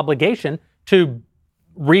moral obligation to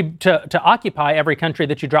occupy every country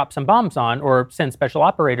that you drop some bombs on or send special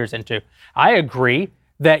operators into. I agree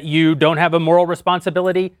that you don't have a moral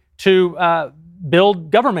responsibility to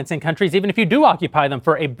build governments in countries, even if you do occupy them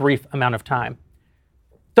for a brief amount of time.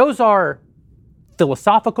 Those are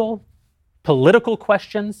philosophical, political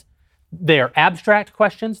questions. They're abstract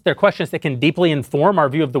questions. They're questions that can deeply inform our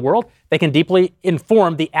view of the world. They can deeply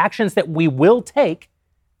inform the actions that we will take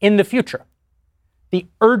in the future. The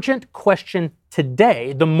urgent question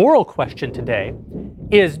today, the moral question today,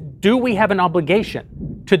 is, do we have an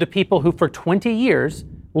obligation to the people who for 20 years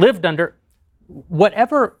lived under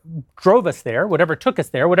whatever drove us there, whatever took us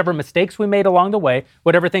there, whatever mistakes we made along the way,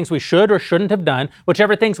 whatever things we should or shouldn't have done,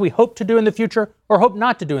 whichever things we hope to do in the future or hope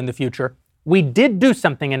not to do in the future? We did do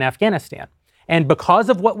something in Afghanistan. And because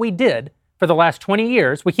of what we did for the last 20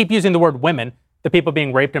 years, we keep using the word women, the people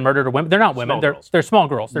being raped and murdered are women. They're not women. They're small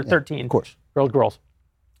girls. They're 13-year-old girls.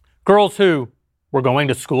 Girls who were going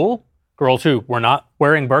to school, girls who were not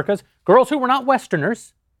wearing burqas, girls who were not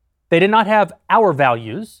Westerners. They did not have our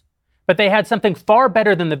values, but they had something far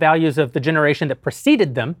better than the values of the generation that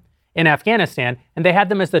preceded them in Afghanistan, and they had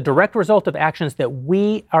them as the direct result of actions that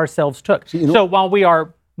we ourselves took. So while we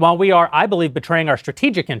are, I believe, betraying our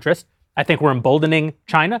strategic interests, I think we're emboldening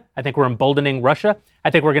China. I think we're emboldening Russia. I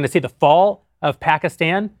think we're going to see the fall of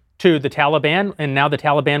Pakistan to the Taliban, and now the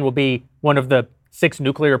Taliban will be one of the 6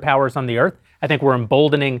 nuclear powers on the earth. I think we're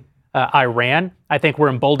emboldening Iran. I think we're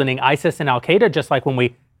emboldening ISIS and Al-Qaeda, just like when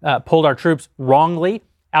we pulled our troops wrongly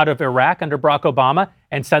out of Iraq under Barack Obama,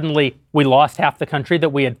 and suddenly we lost half the country that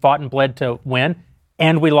we had fought and bled to win,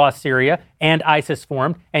 and we lost Syria, and ISIS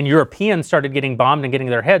formed, and Europeans started getting bombed and getting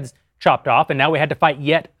their heads chopped off, and now we had to fight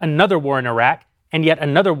yet another war in Iraq and yet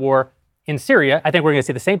another war in Syria. I think we're going to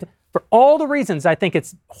see the same thing. For all the reasons I think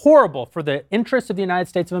it's horrible for the interests of the United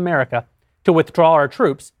States of America to withdraw our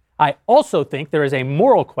troops, I also think there is a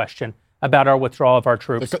moral question about our withdrawal of our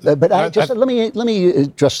troops. But let me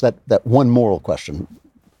address that one moral question,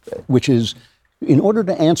 which is, in order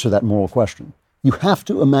to answer that moral question, you have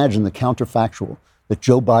to imagine the counterfactual that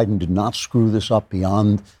Joe Biden did not screw this up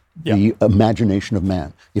beyond the imagination of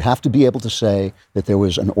man. You have to be able to say that there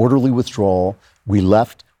was an orderly withdrawal. We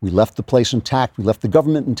left the place intact. We left the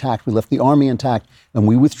government intact. We left the army intact, and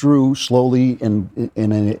we withdrew slowly in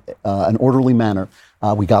an orderly manner.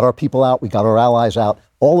 We got our people out. We got our allies out.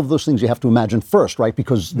 All of those things you have to imagine first, right?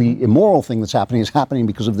 Because the immoral thing that's happening is happening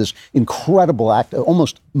because of this incredible act,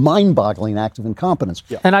 almost mind-boggling act of incompetence.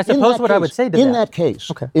 Yeah. And I suppose what I would say to in that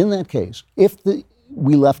case, if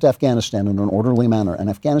we left Afghanistan in an orderly manner, and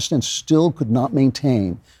Afghanistan still could not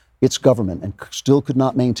maintain its government and still could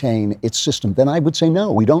not maintain its system, then I would say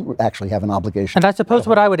no, we don't actually have an obligation. And I suppose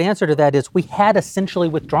what I would answer to that is we had essentially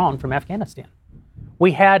withdrawn from Afghanistan.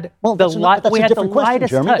 We had the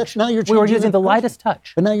lightest touch. We were using the lightest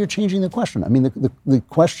touch. But now you're changing the question. I mean, the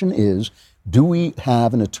question is, Do we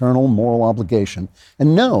have an eternal moral obligation?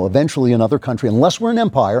 And no, eventually another country, unless we're an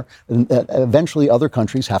empire, eventually other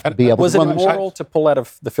countries have to be able to run themselves. Was it immoral to pull out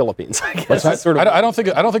of the Philippines? I guess that's sort of. I don't think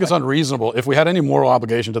it's unreasonable. If we had any moral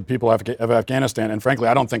obligation to the people of Afghanistan, and frankly,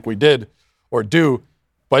 I don't think we did or do,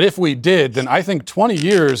 but if we did, then I think 20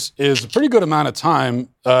 years is a pretty good amount of time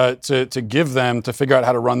to give them to figure out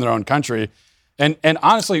how to run their own country. And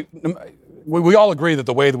honestly, we all agree that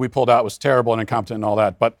the way that we pulled out was terrible and incompetent and all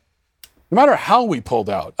that. But no matter how we pulled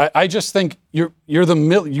out, I just think you are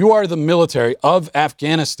the military of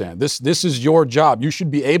Afghanistan. This is your job. You should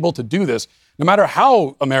be able to do this, no matter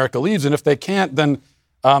how America leaves. And if they can't, then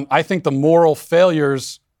I think the moral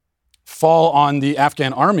failures fall on the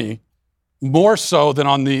Afghan army more so than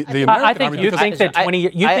on the American army. I think you think that 20.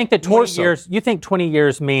 You think that 20 years. You think 20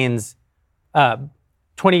 years means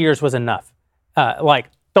 20 years was enough. Like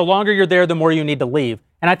the longer you're there, the more you need to leave.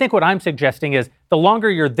 And I think what I'm suggesting is the longer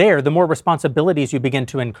you're there, the more responsibilities you begin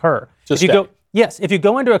to incur. If you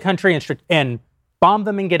go into a country and bomb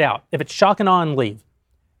them and get out, if it's shock and awe and leave,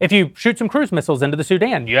 if you shoot some cruise missiles into the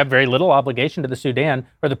Sudan, you have very little obligation to the Sudan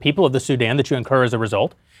or the people of the Sudan that you incur as a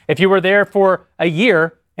result. If you were there for a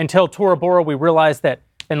year until Tora Bora, we realized that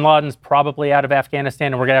bin Laden's probably out of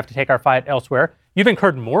Afghanistan and we're going to have to take our fight elsewhere, you've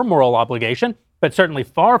incurred more moral obligation, but certainly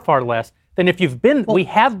far, far less than if you've been. We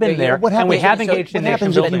have been there, and we have engaged in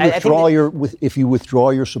nation building. If you withdraw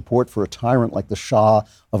your support for a tyrant like the Shah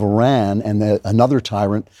of Iran, and another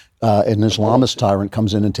tyrant, an Islamist tyrant,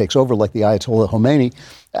 comes in and takes over, like the Ayatollah Khomeini,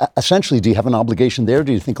 essentially, do you have an obligation there?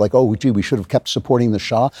 Do you think like, oh, gee, we should have kept supporting the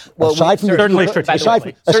Shah? Well, certainly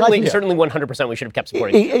 100%, we should have kept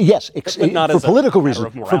supporting. Yes, for political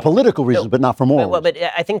reasons. For political reasons, but not for moral. But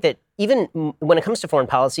I think that even when it comes to foreign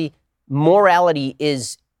policy, morality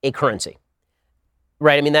is a currency.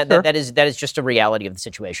 Right. I mean, that is just a reality of the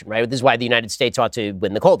situation, right? This is why the United States ought to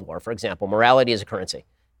win the Cold War, for example. Morality is a currency.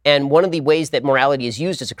 And one of the ways that morality is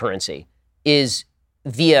used as a currency is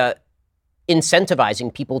via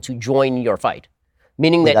incentivizing people to join your fight.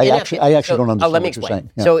 Meaning that I actually don't understand let me what you're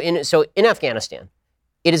explain. saying. Yeah. So in Afghanistan,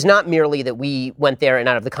 it is not merely that we went there and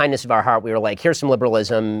out of the kindness of our heart, we were like, here's some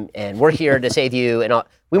liberalism and we're here to save you. And all.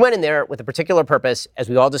 We went in there with a particular purpose. As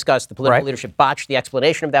we all discussed, the political leadership botched the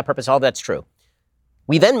explanation of that purpose. All that's true.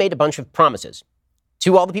 We then made a bunch of promises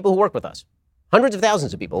to all the people who work with us, hundreds of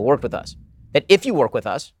thousands of people who work with us, that if you work with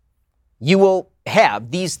us, you will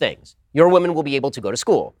have these things. Your women will be able to go to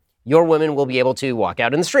school. Your women will be able to walk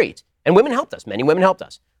out in the streets. And women helped us. Many women helped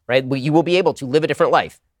us, right? You will be able to live a different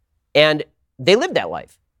life. And they lived that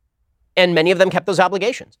life. And many of them kept those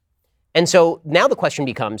obligations. And so now the question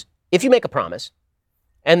becomes, if you make a promise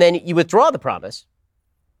and then you withdraw the promise,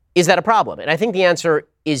 is that a problem? And I think the answer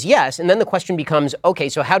is yes. And then the question becomes, okay,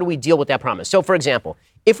 so how do we deal with that promise? So for example,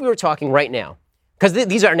 if we were talking right now, because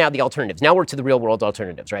these are now the alternatives. Now we're to the real world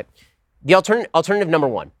alternatives, right? The alternative number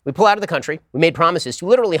one, we pull out of the country. We made promises to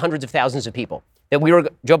literally hundreds of thousands of people that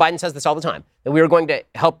Joe Biden says this all the time, that we were going to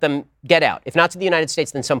help them get out. If not to the United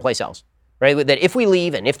States, then someplace else, right? That if we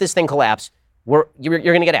leave and if this thing collapses, you're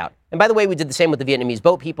going to get out. And by the way, we did the same with the Vietnamese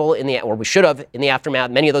boat people or we should have in the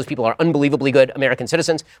aftermath. Many of those people are unbelievably good American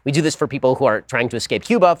citizens. We do this for people who are trying to escape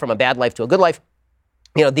Cuba from a bad life to a good life.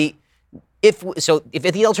 You know, if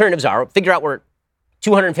the alternatives are figure out where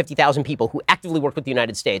 250,000 people who actively work with the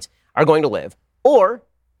United States are going to live, or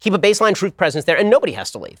keep a baseline troop presence there and nobody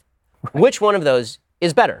has to leave. Right. Which one of those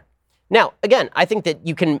is better? Now, again, I think that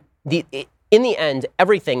you can. In the end,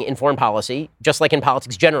 everything in foreign policy, just like in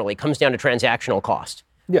politics generally, comes down to transactional cost.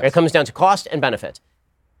 Yes. It comes down to cost and benefit.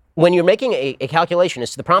 When you're making a calculation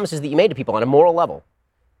as to the promises that you made to people on a moral level,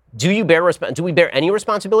 do we bear any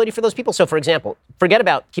responsibility for those people? So, for example, forget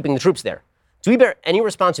about keeping the troops there. Do we bear any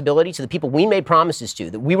responsibility to the people we made promises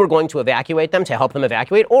to that we were going to evacuate them to help them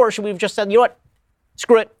evacuate? Or should we have just said, you know what,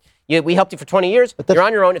 screw it. We helped you for 20 years. You're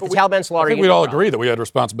on your own. If the Taliban slaughter you, I think we'd all agree that we had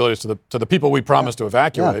resresponsibilities to the people we promised to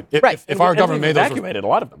evacuate. Yeah. Right. If our government made those evacuated a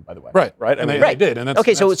lot of them, by the way. Right. And they did. And that's,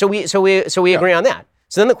 okay. So we agree on that.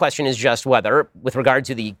 So then the question is just whether, with regard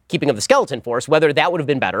to the keeping of the skeleton force, whether that would have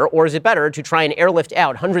been better, or is it better to try and airlift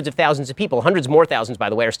out hundreds of thousands of people, hundreds more thousands, by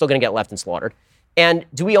the way, are still going to get left and slaughtered. And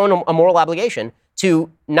do we own a moral obligation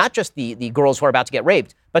to not just the girls who are about to get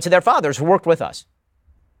raped, but to their fathers who worked with us,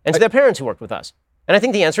 and to their parents who worked with us? And I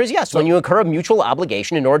think the answer is yes. So, when you incur a mutual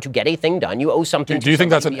obligation in order to get a thing done, you owe something to Do you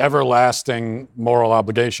think that's an everlasting moral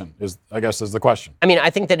obligation, is the question? I mean, I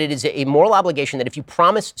think that it is a moral obligation that if you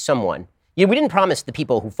promise someone, we didn't promise the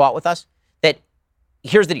people who fought with us that,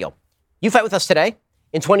 here's the deal. You fight with us today,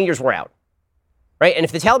 in 20 years we're out, right? And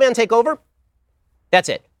if the Taliban take over, that's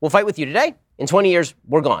it. We'll fight with you today, in 20 years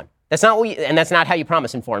we're gone. That's not and that's not how you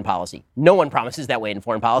promise in foreign policy. No one promises that way in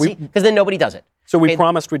foreign policy because then nobody does it. So we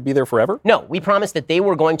promised we'd be there forever? No, we promised that they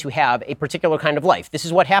were going to have a particular kind of life. This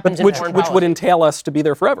is what happens in foreign policy. Which would entail us to be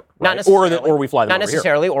there forever, right? Not necessarily. Or we fly them over here. Not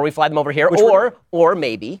necessarily, or we fly them over here. Or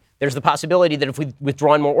maybe there's the possibility that if we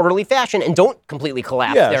withdraw in more orderly fashion and don't completely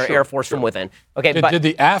collapse their air force from within. Okay, did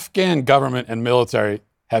the Afghan government and military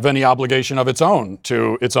have any obligation of its own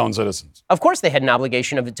to its own citizens? Of course, they had an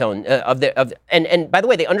obligation of its own. And by the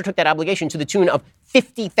way, they undertook that obligation to the tune of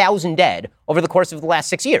 50,000 dead over the course of the last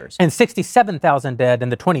 6 years, and 67,000 dead in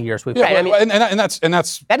the 20 years we've. Right, and that's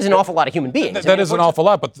that is an awful lot of human beings. That is an awful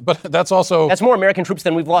lot, but that's also more American troops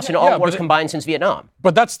than we've lost in all wars combined since Vietnam.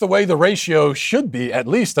 But that's the way the ratio should be, at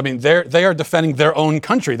least. I mean, they are defending their own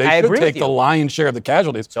country. They should take the lion's share of the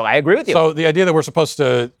casualties. So I agree with you. So the idea that we're supposed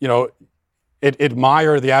to,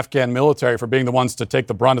 admire the Afghan military for being the ones to take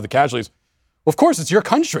the brunt of the casualties. Well, of course, it's your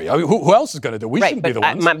country. I mean, who else is going to do it? We shouldn't be the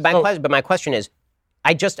ones. But my question is,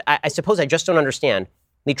 I suppose I just don't understand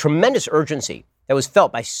the tremendous urgency that was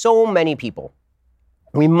felt by so many people.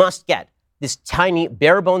 We must get this tiny,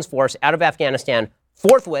 bare-bones force out of Afghanistan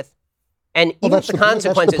forthwith. And even if the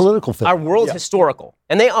consequences are world historical,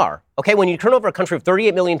 and they are, okay, when you turn over a country of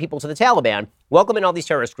 38 million people to the Taliban, welcome in all these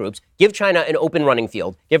terrorist groups, give China an open running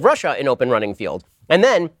field, give Russia an open running field, and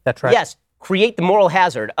then, yes, create the moral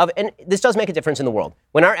hazard of, and this does make a difference in the world.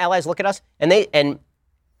 When our allies look at us, and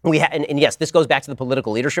yes, this goes back to the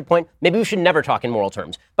political leadership point. Maybe we should never talk in moral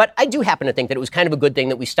terms. But I do happen to think that it was kind of a good thing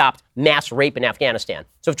that we stopped mass rape in Afghanistan.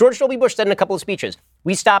 So if George W. Bush said in a couple of speeches,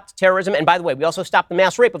 we stopped terrorism, and by the way, we also stopped the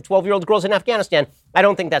mass rape of 12-year-old girls in Afghanistan, I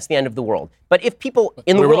don't think that's the end of the world. But if people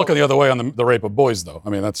in the world... We were looking the other way on the rape of boys, though. I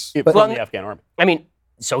mean, that's... From the Afghan army. I mean,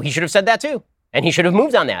 so he should have said that, too. And he should have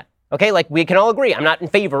moved on that. Okay, like we can all agree, I'm not in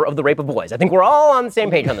favor of the rape of boys. I think we're all on the same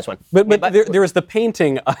page on this one. But there is the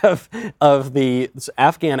painting of the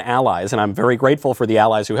Afghan allies, and I'm very grateful for the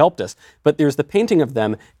allies who helped us, but there's the painting of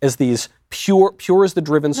them as these pure as the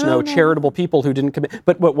driven snow, charitable people who didn't commit.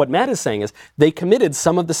 But what Matt is saying is they committed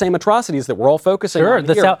some of the same atrocities that we're all focusing on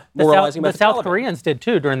here. The South Koreans did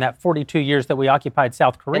too during that 42 years that we occupied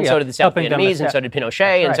South Korea. And so did the South Vietnamese, and so did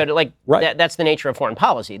Pinochet, and so did that's the nature of foreign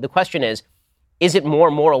policy. The question is it more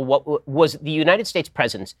moral? What was the United States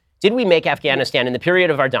presence? Did we make Afghanistan in the period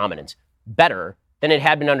of our dominance better than it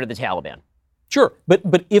had been under the Taliban? Sure, but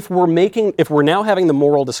if we're now having the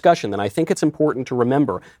moral discussion, then I think it's important to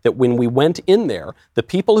remember that when we went in there, the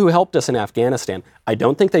people who helped us in Afghanistan, I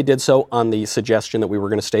don't think they did so on the suggestion that we were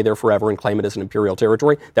going to stay there forever and claim it as an imperial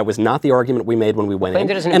territory. That was not the argument we made when we went in. Claimed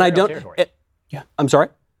it as an imperial territory. I'm sorry?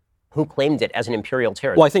 Who claimed it as an imperial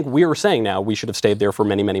territory? Well, I think we were saying now we should have stayed there for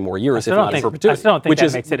many, many more years, if not in perpetuity. I still don't think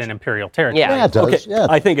that makes it an imperial territory. Yeah, it does. Okay. Yeah.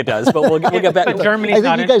 I think it does, but we'll get back. But Germany's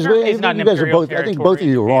not an imperial territory. I think both of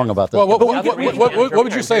you are wrong about that. Well, what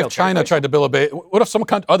would you say if China tried to build a base? What if some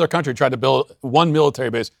other country tried to build one military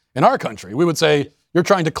base in our country? We would say, you're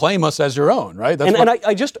trying to claim us as your own, right?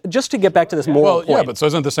 I just to get back to this moral point. Yeah, but so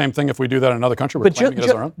isn't it the same thing if we do that in another country? We're claiming it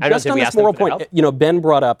as our own? Just on this moral point, Ben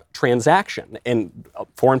brought up transaction, and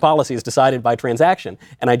foreign policy is decided by transaction.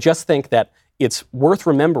 And I just think that it's worth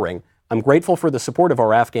remembering. I'm grateful for the support of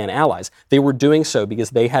our Afghan allies. They were doing so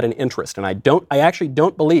because they had an interest, and I actually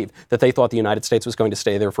don't believe that they thought the United States was going to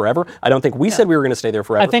stay there forever. I don't think we said we were going to stay there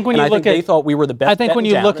forever. I think when you look they thought we were the best. I think when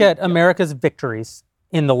you look at America's victories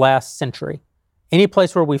in the last century, any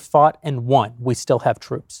place where we fought and won, we still have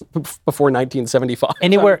troops. Before 1975.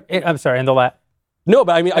 Anywhere, I'm sorry, in the last. No,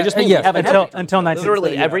 but I mean, I just mean until 1975.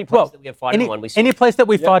 Literally every place that we have fought and won, we still any place that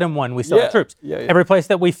we fought and won, we still have troops. Every place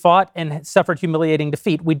that we fought and suffered humiliating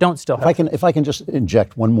defeat, we don't still have. If I can just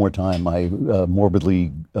inject one more time my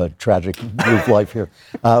morbidly tragic move life here.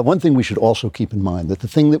 One thing we should also keep in mind, that the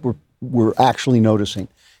thing that we're actually noticing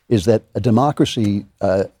is that a democracy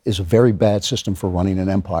is a very bad system for running an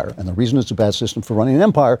empire. And the reason it's a bad system for running an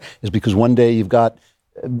empire is because one day you've got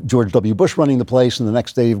George W. Bush running the place, and the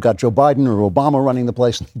next day you've got Joe Biden or Obama running the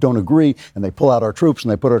place, and they don't agree, and they pull out our troops,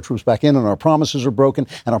 and they put our troops back in, and our promises are broken.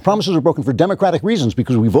 And our promises are broken for democratic reasons,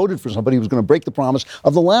 because we voted for somebody who was going to break the promise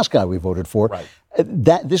of the last guy we voted for. Right.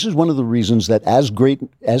 This is one of the reasons that as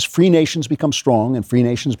free nations become strong, and free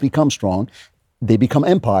nations become strong, they become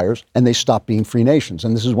empires, and they stop being free nations.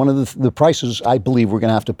 And this is one of the prices I believe we're going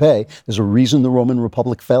to have to pay. There's a reason the Roman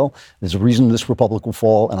Republic fell. There's a reason this republic will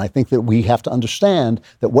fall. And I think that we have to understand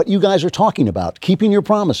that what you guys are talking about, keeping your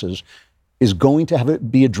promises, is going to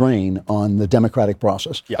be a drain on the democratic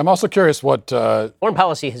process. Yeah. I'm also curious what... Foreign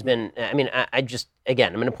policy has been... I'm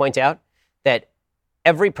going to point out that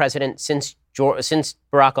every president since Barack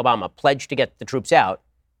Obama pledged to get the troops out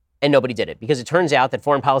and nobody did it because it turns out that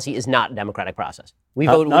foreign policy is not a democratic process.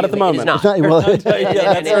 Not at the moment. It is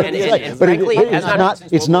not.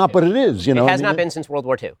 It's not, but it is. You know, it has not been since World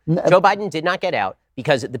War II. Joe Biden did not get out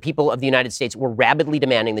because the people of the United States were rabidly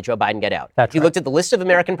demanding that Joe Biden get out. If you looked at the list of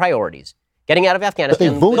American priorities, getting out of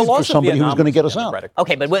Afghanistan. But they voted for somebody who was going to get us out.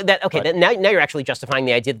 Okay, but now you're actually justifying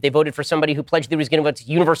the idea that they voted for somebody who pledged that he was going to go to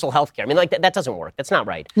universal health care. I mean, like that doesn't work. That's not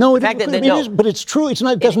right. No, it is, but it's true. It's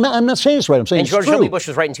not. It doesn't matter. I'm not saying it's right. I'm saying it's true. And George W. Bush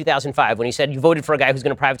was right in 2005 when he said you voted for a guy who's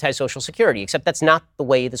going to privatize Social Security. Except that's not the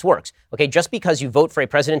way this works. Okay, just because you vote for a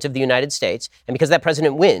president of the United States and because that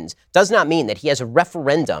president wins does not mean that he has a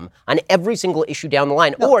referendum on every single issue down the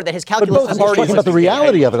line, or that his calculus. But I'm talking about the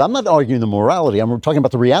reality of it. I'm not arguing the morality. I'm talking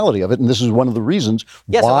about the reality of it, and this is one of the reasons.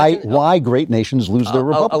 Yes, why great nations lose their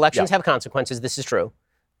republic. Elections have consequences. This is true.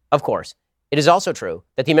 Of course. It is also true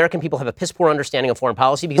that the American people have a piss-poor understanding of foreign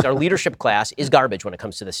policy because our leadership class is garbage when it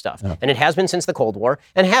comes to this stuff. Yeah. And it has been since the Cold War.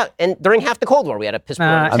 And during half the Cold War, we had a piss-poor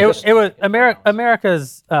understanding.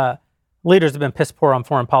 America's leaders have been piss-poor on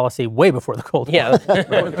foreign policy way before the Cold War. Yeah.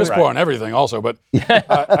 Piss-poor on everything also. But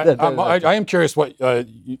I am curious what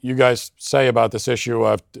you guys say about this issue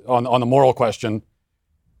on the moral question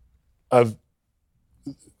of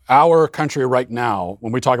our country right now,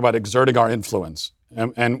 when we talk about exerting our influence,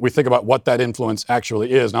 and we think about what that influence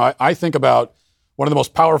actually is. Now, I think about one of the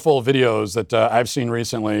most powerful videos that I've seen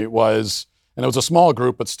recently was, and it was a small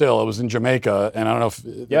group, but still, it was in Jamaica, and I don't know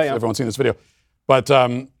if everyone's seen this video, but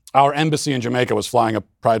our embassy in Jamaica was flying a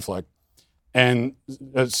pride flag. And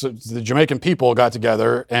so the Jamaican people got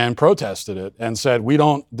together and protested it and said, we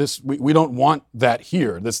don't want that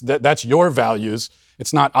here. That's your values.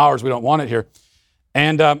 It's not ours. We don't want it here.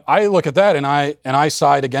 And I look at that and I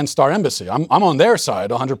side against our embassy. I'm on their side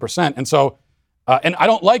 100%. And so, and I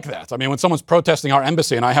don't like that. I mean, when someone's protesting our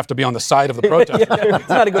embassy and I have to be on the side of the protest, it's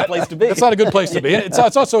not a good place to be. It's not a good place to be. And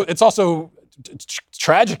it's also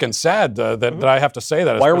tragic and sad that I have to say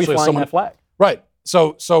that. Why are we flying that flag? Right.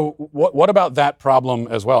 So what about that problem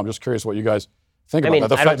as well? I'm just curious what you guys think about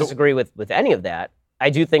that. I don't disagree with any of that. I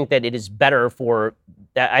do think that it is better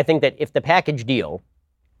I think that if the package deal,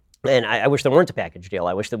 and I wish there weren't a package deal.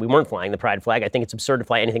 I wish that we weren't flying the pride flag. I think it's absurd to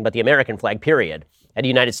fly anything but the American flag, period, at a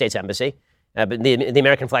United States embassy. But the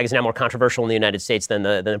American flag is now more controversial in the United States than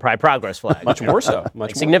the Pride Progress flag. Much more so.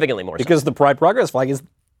 Significantly more so. Because the Pride Progress flag is,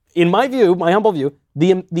 in my view, my humble view,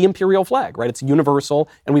 the imperial flag, right? It's universal,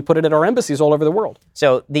 and we put it at our embassies all over the world.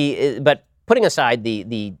 So but putting aside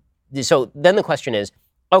so then the question is,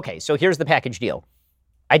 okay, so here's the package deal.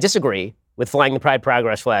 I disagree with flying the Pride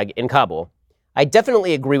Progress flag in Kabul. I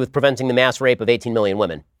definitely agree with preventing the mass rape of 18 million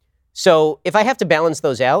women. So if I have to balance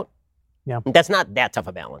those out, that's not that tough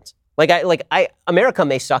a balance. America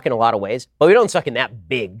may suck in a lot of ways, but we don't suck in that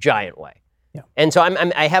big, giant way. Yeah. And so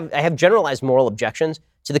I have generalized moral objections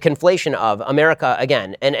to the conflation of America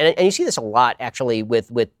again, and you see this a lot actually with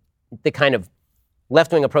the kind of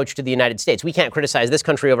left-wing approach to the United States. We can't criticize this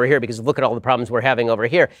country over here because look at all the problems we're having over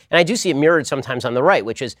here. And I do see it mirrored sometimes on the right,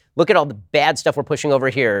 which is look at all the bad stuff we're pushing over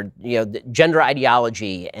here, the gender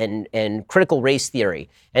ideology and critical race theory.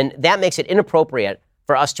 And that makes it inappropriate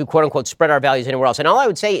for us to, quote unquote, spread our values anywhere else. And all I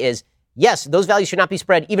would say is, yes, those values should not be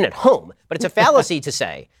spread even at home. But it's a fallacy to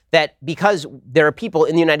say that because there are people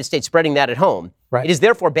in the United States spreading that at home, it is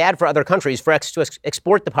therefore bad for other countries for us to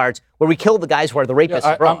export the parts where we kill the guys who are the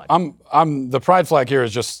rapists abroad. The pride flag here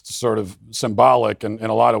is just sort of symbolic in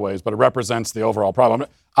a lot of ways, but it represents the overall problem.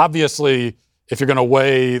 Obviously, if you're going to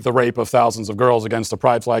weigh the rape of thousands of girls against a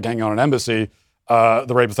pride flag hanging on an embassy,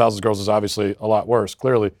 the rape of thousands of girls is obviously a lot worse,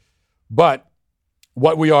 clearly. But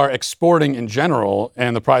what we are exporting in general,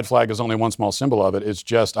 and the pride flag is only one small symbol of it, is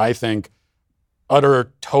just, I think,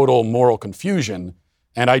 utter, total moral confusion.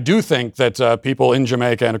 And I do think that people in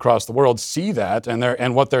Jamaica and across the world see that,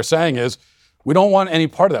 and what they're saying is, we don't want any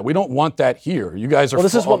part of that. We don't want that here. You guys are,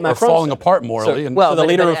 are falling apart morally. The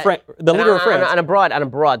leader of France. On a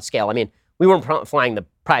broad scale, I mean, we weren't flying the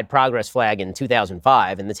Pride Progress flag in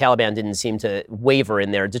 2005, and the Taliban didn't seem to waver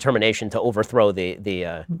in their determination to overthrow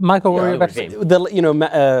the Michael, what were you about to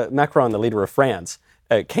say? Macron, the leader of France,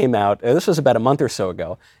 came out. This was about a month or so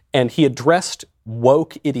ago, and he addressed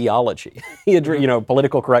woke ideology. He addressed,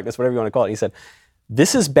 political correctness, whatever you want to call it. He said,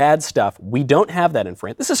 "This is bad stuff. We don't have that in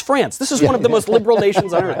France. This is France. This is one of the most liberal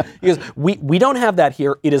nations on earth." He goes, we don't have that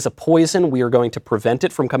here. It is a poison. We are going to prevent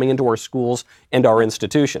it from coming into our schools and our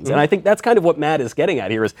institutions. And I think that's kind of what Matt is getting at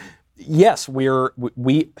here is, yes,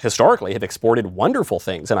 we historically have exported wonderful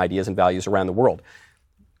things and ideas and values around the world.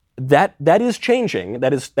 That is changing.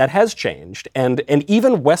 That has changed, and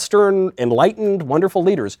even Western enlightened, wonderful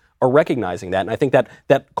leaders are recognizing that, and I think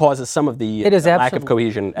that causes some of the lack of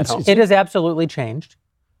cohesion at home. It has absolutely changed.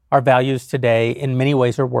 Our values today, in many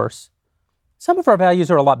ways, are worse. Some of our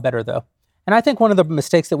values are a lot better, though. And I think one of the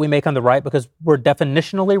mistakes that we make on the right, because we're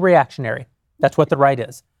definitionally reactionary, that's what the right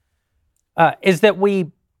is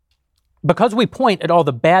that because we point at all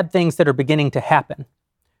the bad things that are beginning to happen,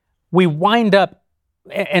 we wind up,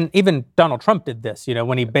 and even Donald Trump did this,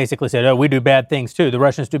 when he basically said, oh, we do bad things too. The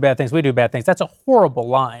Russians do bad things. We do bad things. That's a horrible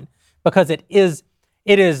line because it is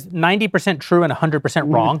 90% true and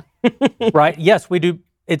 100% wrong, right? Yes, we do.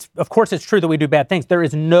 Of course it's true that we do bad things. There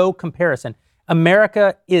is no comparison.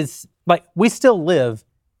 America is we still live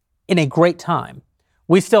in a great time.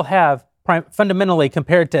 We still have fundamentally,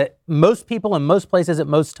 compared to most people in most places at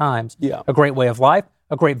most times, a great way of life,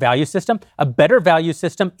 a great value system, a better value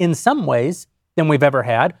system in some ways than we've ever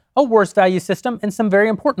had, a worse value system in some very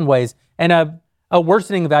important ways, and a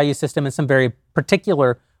worsening value system in some very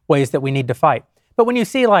particular ways that we need to fight. But when you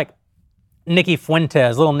see little Nikki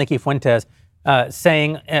Fuentes,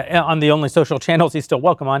 saying on the only social channels he's still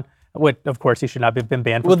welcome on, which of course he should not have been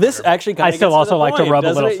banned from. Well, this actually kind of I still also like to rub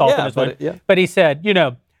a little salt in his wound. But he said,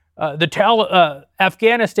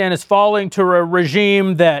 Afghanistan is falling to a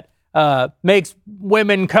regime that makes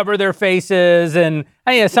women cover their faces, and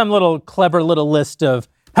some little clever little list of,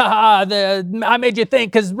 I made you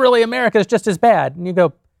think because really America is just as bad. And you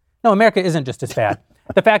go, no, America isn't just as bad.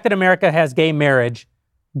 The fact that America has gay marriage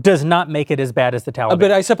does not make it as bad as the Taliban.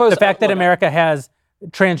 But I suppose the fact that America has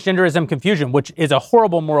transgenderism confusion, which is a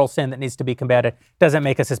horrible moral sin that needs to be combated, doesn't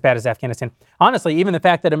make us as bad as Afghanistan. Honestly, even the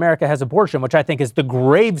fact that America has abortion, which I think is the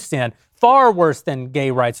grave sin, far worse than gay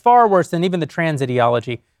rights, far worse than even the trans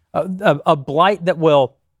ideology, a blight that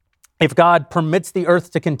will, if God permits the earth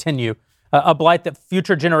to continue, a blight that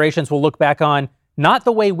future generations will look back on, not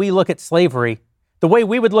the way we look at slavery, the way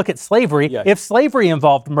we would look at slavery if slavery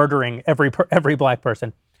involved murdering every black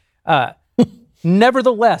person.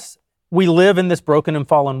 Nevertheless, we live in this broken and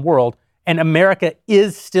fallen world, and America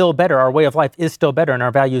is still better. Our way of life is still better, and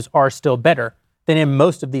our values are still better than in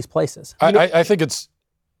most of these places. I think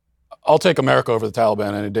I'll take America over the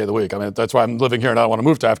Taliban any day of the week. I mean, that's why I'm living here and I don't want to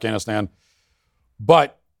move to Afghanistan.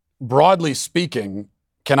 But broadly speaking,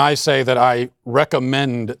 can I say that I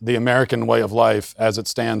recommend the American way of life as it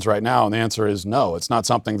stands right now? And the answer is no. It's not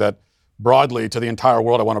something that broadly to the entire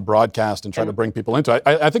world I want to broadcast and try to bring people into.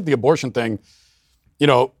 I think the abortion thing,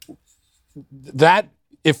 that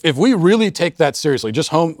if we really take that seriously, just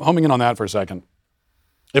homing in on that for a second,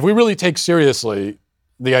 if we really take seriously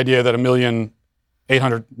the idea that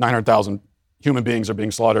 900,000 human beings are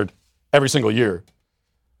being slaughtered every single year,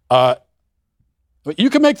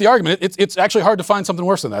 you can make the argument. It's actually hard to find something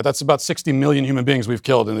worse than that. That's about 60 million human beings we've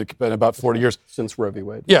killed in about 40 years. Since Roe v.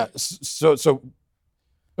 Wade. Yeah. So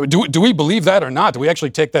do we believe that or not? Do we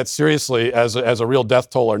actually take that seriously as a real death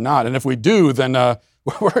toll or not? And if we do, then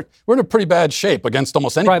we're in a pretty bad shape against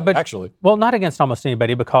almost anybody, actually. Well, not against almost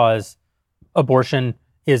anybody, because abortion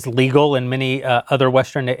is legal in many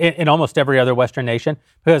in almost every other Western nation,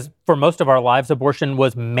 because for most of our lives, abortion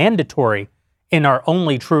was mandatory in our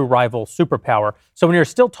only true rival superpower. So when you're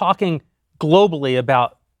still talking globally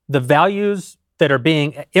about the values that are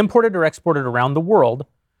being imported or exported around the world,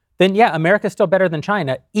 then yeah, America's still better than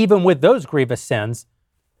China, even with those grievous sins,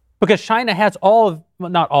 because China has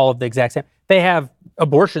not all of the exact same, they have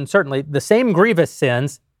abortion, certainly, the same grievous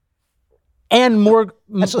sins, and more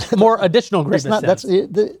additional grievous sins. That's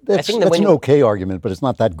an okay argument, but it's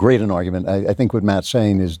not that great an argument. I think what Matt's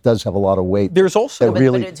saying does have a lot of weight. There's also wait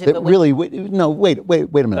a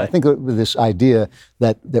minute. I think with this idea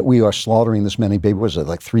that we are slaughtering this many babies, was it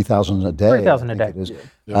like 3,000 a day? 3,000 a day. It is.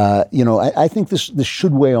 I think this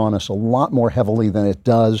should weigh on us a lot more heavily than it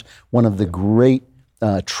does. One of the great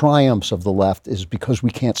triumphs of the left is because we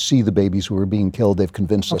can't see the babies who are being killed. They've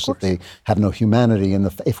convinced us that they have no humanity. And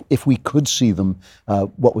if we could see them,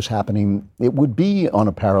 what was happening, it would be on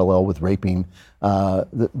a parallel with raping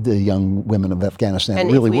the young women of Afghanistan. And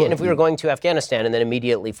if we were going to Afghanistan and then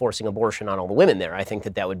immediately forcing abortion on all the women there, I think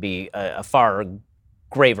that would be a far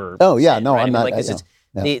graver. Oh yeah, sin, no, right? I'm not. I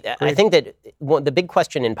think that the big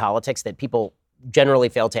question in politics that people generally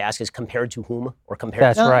fail to ask is compared to whom or compared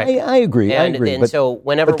That's to. right. I agree. And so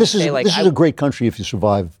whenever this is a great country if you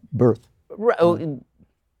survive birth.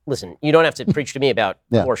 Listen, you don't have to preach to me about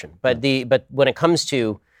abortion, but when it comes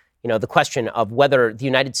to the question of whether the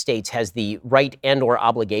United States has the right and or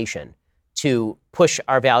obligation to push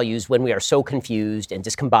our values when we are so confused and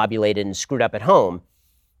discombobulated and screwed up at home,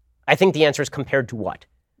 I think the answer is compared to what?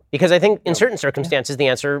 Because I think in certain circumstances, the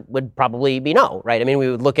answer would probably be no, right? I mean,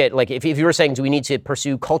 we would look at, if you were saying, do we need to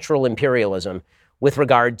pursue cultural imperialism with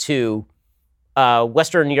regard to a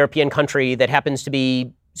Western European country that happens to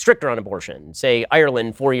be stricter on abortion, say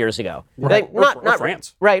Ireland 4 years ago. Right. Like, Or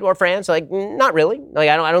France. Right, or France. Like, not really. Like,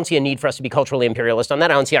 I don't see a need for us to be culturally imperialist on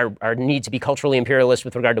that. I don't see our need to be culturally imperialist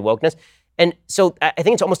with regard to wokeness. And so I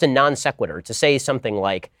think it's almost a non sequitur to say something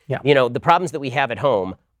like, the problems that we have at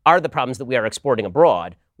home are the problems that we are exporting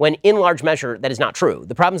abroad, when in large measure that is not true.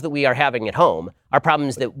 The problems that we are having at home are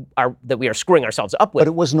problems that we are screwing ourselves up with But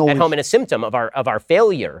it wasn't always at home, and a symptom of our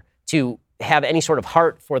failure to have any sort of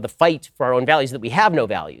heart for the fight for our own values, that we have no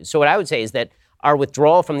values. So what I would say is that our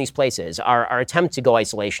withdrawal from these places, our attempt to go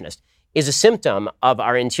isolationist, is a symptom of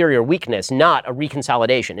our interior weakness, not a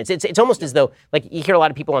reconsolidation. It's almost as though, like, you hear a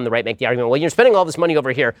lot of people on the right make the argument, well, you're spending all this money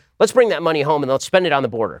over here, let's bring that money home and let's spend it on the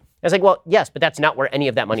border. And it's like, well, yes, but that's not where any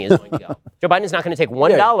of that money is going to go. Joe Biden is not going to take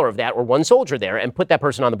 $1 of that or one soldier there and put that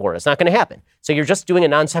person on the border. It's not going to happen. So you're just doing a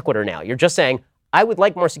non sequitur now. You're just saying, I would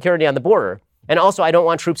like more security on the border, and also I don't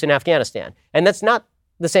want troops in Afghanistan. And that's not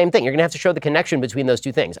the same thing. You're going to have to show the connection between those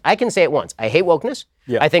two things. I can say it once. I hate wokeness.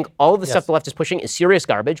 I think all of the stuff the left is pushing is serious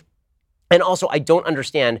garbage. And also, I don't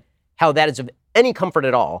understand how that is of any comfort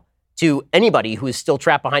at all to anybody who is still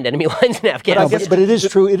trapped behind enemy lines in Afghanistan. But it is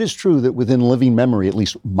true. It is true that within living memory, at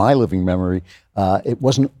least my living memory, it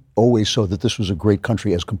wasn't always so that this was a great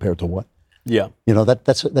country as compared to what. Yeah.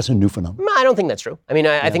 That's a new phenomenon. I don't think that's true. I mean,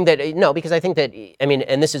 I think that, no, because I think that,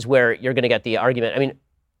 and this is where you're going to get the argument.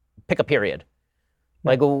 Pick a period.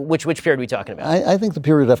 Like, which period are we talking about? I think the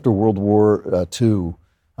period after World War II,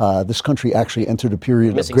 this country actually entered a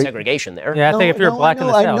period missing of great segregation there. Yeah, I think if you're black in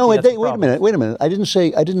the South, no, wait a minute. I didn't say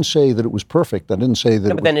that it was perfect. I didn't say that.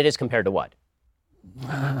 No, but then it is compared to what?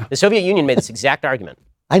 The Soviet Union made this exact argument.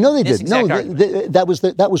 I know they did. No, that was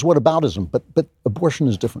whataboutism. But abortion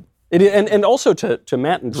is different. It is, and also to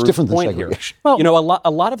Matt and Drew's point here. Well, a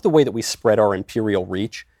lot of the way that we spread our imperial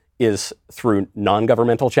reach is through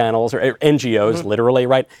non-governmental channels or NGOs, literally,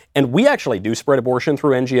 right? And we actually do spread abortion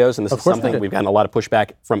through NGOs, and this is something we've gotten a lot of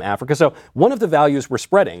pushback from Africa. So one of the values we're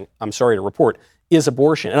spreading, I'm sorry to report, is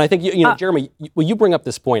abortion. And I think, Jeremy, you bring up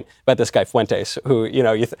this point about this guy Fuentes, who,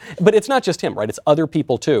 but it's not just him, right? It's other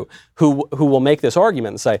people too, who will make this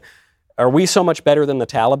argument and say, are we so much better than the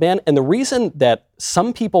Taliban? And the reason that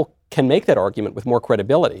some people can make that argument with more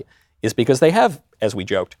credibility is because they have, as we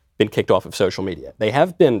joked, been kicked off of social media. They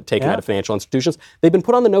have been taken out of financial institutions. They've been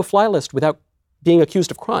put on the no-fly list without being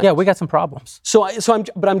accused of crime. Yeah, we got some problems.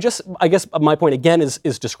 I guess my point again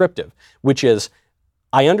is descriptive, which is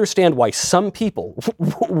I understand why some people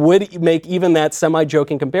would make even that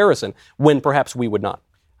semi-joking comparison when perhaps we would not.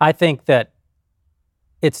 I think that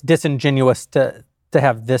it's disingenuous to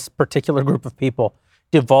have this particular group of people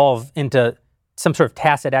devolve into some sort of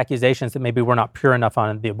tacit accusations that maybe we're not pure enough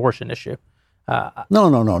on the abortion issue. No.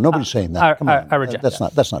 Nobody's saying that. I reject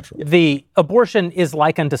that. That's not true. The abortion is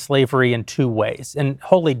like unto slavery in two ways, and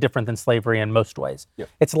wholly different than slavery in most ways. Yep.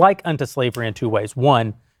 It's like unto slavery in two ways.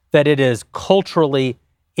 One, that it is culturally,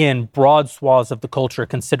 in broad swaths of the culture,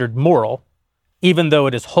 considered moral, even though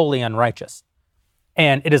it is wholly unrighteous.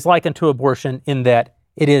 And it is like unto abortion in that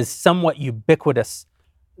it is somewhat ubiquitous.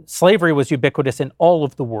 Slavery was ubiquitous in all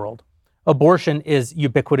of the world. Abortion is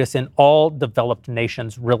ubiquitous in all developed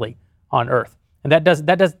nations, really, on earth. And that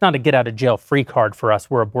does not a get out of jail free card for us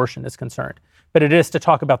where abortion is concerned. But it is to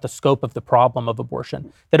talk about the scope of the problem of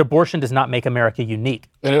abortion, that abortion does not make America unique.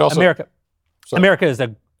 And it also, America is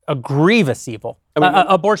a grievous evil.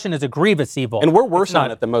 Abortion is a grievous evil. And we're worse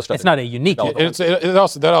on it than most of It's not a unique evil.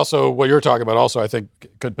 That also, what you're talking about also, I think,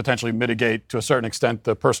 could potentially mitigate to a certain extent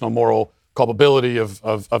the personal moral culpability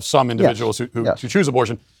of some individuals who choose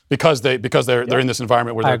abortion because they're in this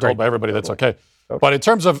environment where they're told by everybody that's okay. But in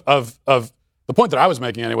terms of the point that I was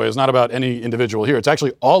making anyway is not about any individual here. It's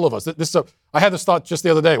actually all of us. I had this thought just the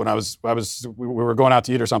other day when we were going out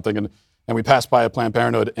to eat or something and we passed by a Planned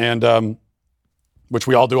Parenthood and which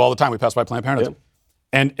we all do all the time. We pass by Planned Parenthood.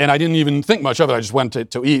 Yeah. And I didn't even think much of it. I just went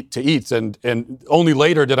to eat and only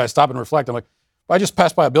later did I stop and reflect. I'm like, I just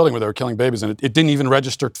passed by a building where they were killing babies and it didn't even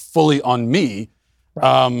register fully on me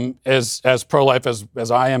as pro-life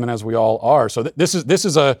as I am and as we all are. So this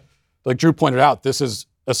is a, like Drew pointed out, this is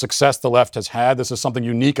a success the left has had. This is something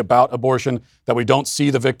unique about abortion that we don't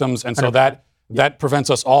see the victims. And so that prevents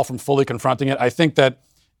us all from fully confronting it. I think that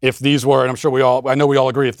if these were, and I'm sure I know we all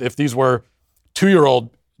agree, if these were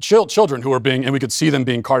 2-year-old children who were and we could see them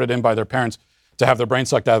being carted in by their parents to have their brain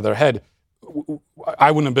sucked out of their head,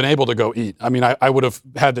 I wouldn't have been able to go eat. I mean, I would have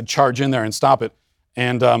had to charge in there and stop it.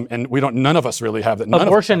 And none of us really have that.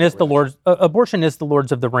 Abortion is the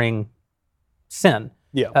Lord's of the Ring sin.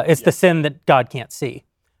 Yeah. It's the sin that God can't see.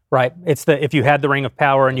 right? It's if you had the ring of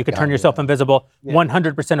power and you could turn yourself invisible,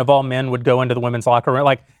 100% of all men would go into the women's locker room.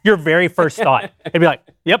 Like your very first thought, it'd be like,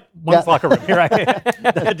 "Yep, women's locker room." Here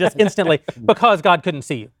I just instantly, because God couldn't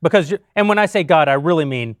see you. And when I say God, I really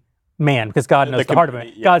mean man, because God knows the heart of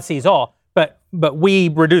it. God sees all. But we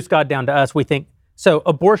reduce God down to us. We think so.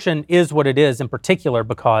 Abortion is what it is, in particular,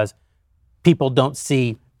 because people don't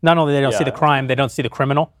see. Not only they don't see the crime, they don't see the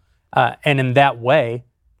criminal, and in that way.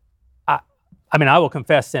 I mean, I will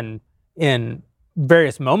confess in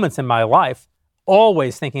various moments in my life,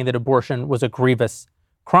 always thinking that abortion was a grievous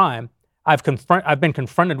crime. I've been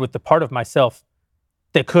confronted with the part of myself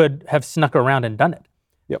that could have snuck around and done it.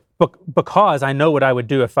 Yep. Because I know what I would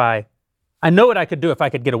do I know what I could do if I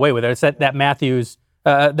could get away with it. It's that Matthew's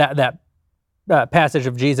that passage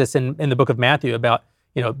of Jesus in the book of Matthew about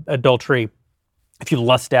adultery. If you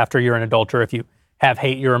lust after, you're an adulterer. If you have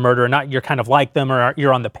hate, you're a murderer. Not you're kind of like them, or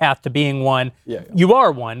you're on the path to being one. You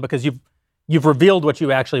are one because you've revealed what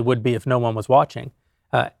you actually would be if no one was watching.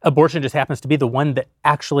 Abortion just happens to be the one that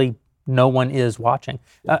actually no one is watching.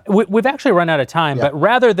 We've actually run out of time, but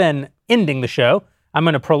rather than ending the show, I'm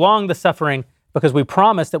going to prolong the suffering because we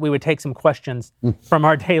promised that we would take some questions from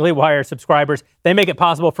our Daily Wire subscribers. They make it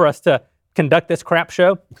possible for us to conduct this crap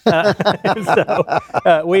show.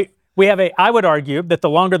 We have I would argue that the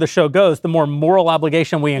longer the show goes, the more moral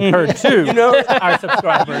obligation we incur to our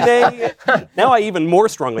subscribers. Now I even more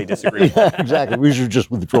strongly disagree. Exactly. We should just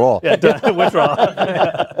withdraw. Withdraw.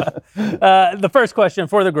 The first question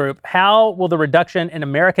for the group: how will the reduction in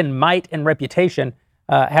American might and reputation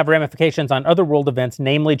have ramifications on other world events,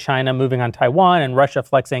 namely China moving on Taiwan and Russia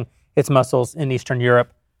flexing its muscles in Eastern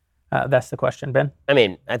Europe? That's the question, Ben. I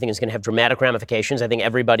mean, I think it's going to have dramatic ramifications. I think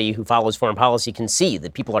everybody who follows foreign policy can see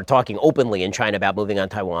that people are talking openly in China about moving on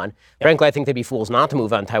Taiwan. Frankly, I think they'd be fools not to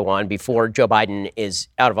move on Taiwan before Joe Biden is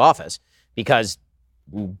out of office, because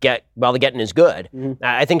while the getting is good,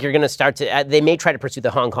 I think you're going to start to, they may try to pursue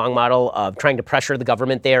the Hong Kong model of trying to pressure the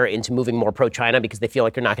government there into moving more pro-China because they feel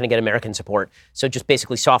like they're not going to get American support. So just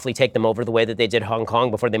basically softly take them over the way that they did Hong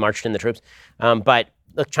Kong before they marched in the troops. But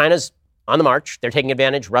look, China's on the march. They're taking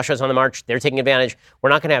advantage. Russia's on the march. They're taking advantage.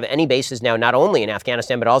 We're not going to have any bases now, not only in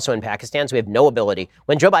Afghanistan, but also in Pakistan. So we have no ability.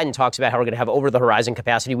 When Joe Biden talks about how we're going to have over-the-horizon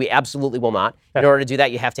capacity, we absolutely will not. In order to do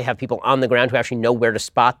that, you have to have people on the ground who actually know where to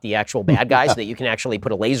spot the actual bad guys so that you can actually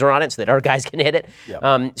put a laser on it so that our guys can hit it.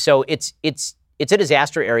 So it's a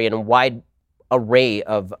disaster area and a wide array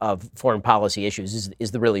of foreign policy issues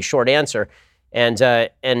is the really short answer. And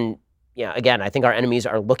yeah, again, I think our enemies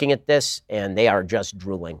are looking at this and they are just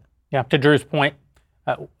drooling. Yeah, to Drew's point,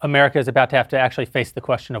 America is about to have to actually face the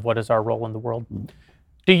question of what is our role in the world.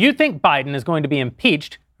 Do you think Biden is going to be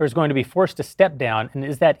impeached or is going to be forced to step down? And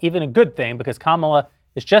is that even a good thing? Because Kamala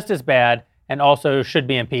is just as bad and also should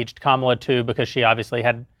be impeached. Kamala, too, because she obviously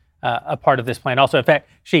had a part of this plan. Also, in fact,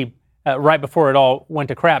 she, right before it all went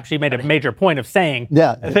to crap, she made a major point of saying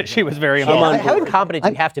that she was very involved. How incompetent do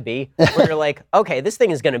you have to be where you're like, okay, this thing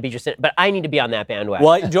is going to be just, but I need to be on that bandwagon.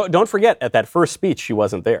 Well, don't forget, at that first speech, she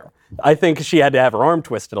wasn't there. I think she had to have her arm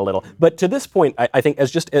twisted a little. But to this point, I think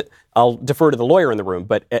I'll defer to the lawyer in the room,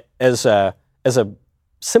 but as a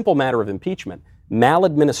simple matter of impeachment,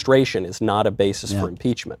 maladministration is not a basis for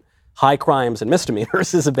impeachment. High crimes and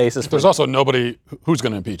misdemeanors is a basis. There's also nobody who's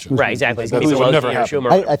going to impeach him. Right, exactly. That would never happen.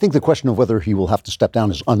 I think the question of whether he will have to step down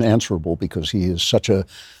is unanswerable because he is such a.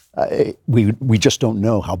 We just don't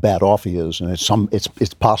know how bad off he is, and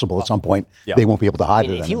it's possible at some point they won't be able to hide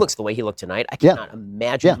it. If he looks the way he looked tonight, I cannot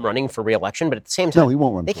imagine him running for re-election. But at the same time, no, he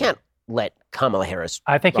won't run. They can't let Kamala Harris.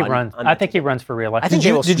 I think he runs. I think he runs for re-election. I think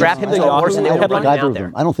they will strap him to a horse and they will run him out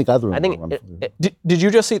there. I don't think either of them will run. Did you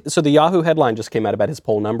just see? So the Yahoo headline just came out about his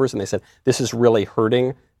poll numbers, and they said this is really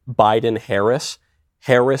hurting Biden-Harris.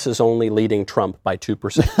 Harris is only leading Trump by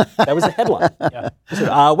 2%. That was the headline.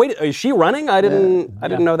 Said, wait, is she running? I didn't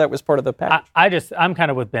know that was part of the package. I'm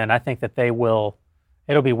kind of with Ben. I think that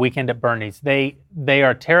it'll be weekend at Bernie's. They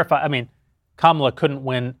are terrified. I mean, Kamala couldn't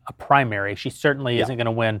win a primary. She certainly isn't going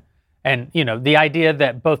to win. And, the idea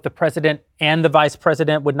that both the president and the vice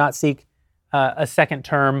president would not seek a second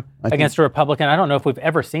term against a Republican, I don't know if we've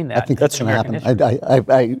ever seen that. I think that's going to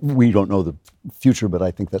happen. We don't know the future, but I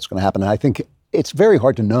think that's going to happen. And I think it's very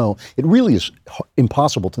hard to know. It really is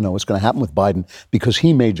impossible to know what's going to happen with Biden because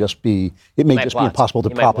it may just be impossible to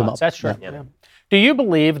prop him up. That's true. Yeah. Do you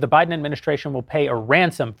believe the Biden administration will pay a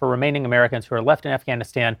ransom for remaining Americans who are left in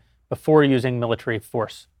Afghanistan before using military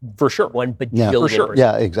force. For sure. 1 bajillion for sure. percent.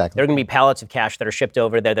 Yeah, exactly. There are going to be pallets of cash that are shipped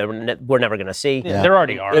over there that we're never going to see. Yeah. There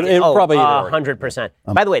already are. It probably 100%.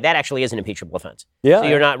 By the way, that actually is an impeachable offense. Yeah. So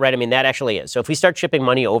you're not right. I mean, that actually is. So if we start shipping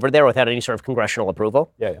money over there without any sort of congressional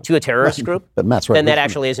approval to a terrorist group, But Matt's right. then that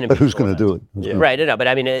actually is an impeachable But who's going to do it? Right. No, but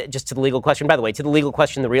I mean, just to the legal question, by the way, to the legal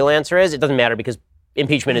question, the real answer is it doesn't matter because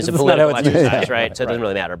impeachment is a political exercise, right? So it doesn't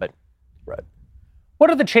really matter. But What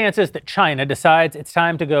are the chances that China decides it's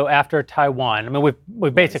time to go after Taiwan? I mean,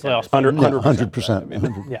 we've basically all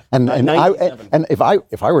 100%. Yeah. And if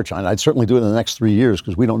I were China, I'd certainly do it in the next 3 years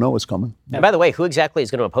because we don't know what's coming. And by the way, who exactly is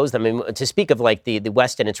going to oppose them? I mean, to speak of like the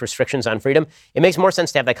West and its restrictions on freedom, it makes more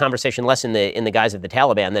sense to have that conversation less in the guise of the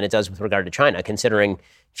Taliban than it does with regard to China, considering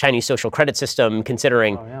Chinese social credit system,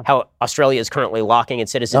 considering how Australia is currently locking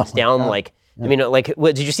its citizens down. I mean,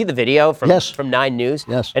 did you see the video from 9 News?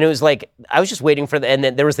 Yes. And it was like, I was just waiting for and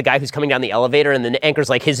then there was the guy who's coming down the elevator, and the anchor's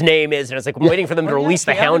like, his name is, and I was like, I'm waiting for them to release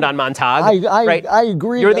the hound on Montauk. I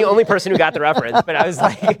agree. You're the only person who got the reference, but I was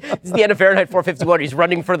like, this is the end of Fahrenheit 451. He's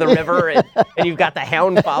running for the river, and you've got the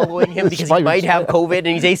hound following him because he might have COVID, and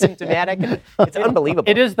he's asymptomatic. It's unbelievable.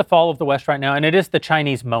 It is the fall of the West right now, and it is the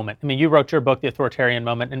Chinese moment. I mean, you wrote your book, The Authoritarian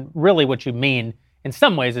Moment, and really what you mean in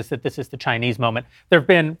some ways is that this is the Chinese moment. There have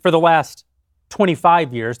been, for the last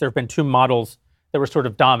 25 years, there have been 2 models that were sort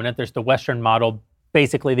of dominant. There's the Western model,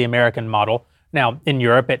 basically the American model. Now, in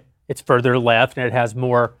Europe, it's further left, and it has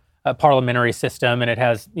more parliamentary system, and it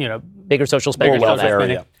has, bigger social spending.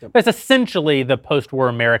 But it's essentially the post-war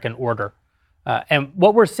American order. And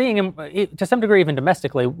what we're seeing, to some degree, even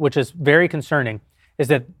domestically, which is very concerning, is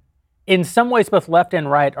that in some ways, both left and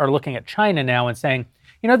right are looking at China now and saying,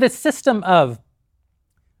 this system of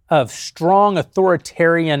strong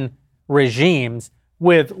authoritarian regimes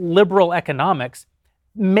with liberal economics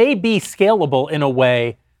may be scalable in a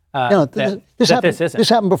way this isn't. This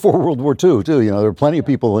happened before World War II, too. There are plenty of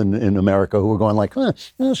people in America who were going like,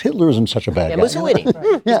 Hitler isn't such a bad guy. Mussolini.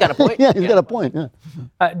 He's got a point. Yeah, he's got a point.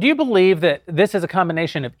 Yeah. Do you believe that this is a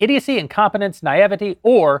combination of idiocy, incompetence, naivety,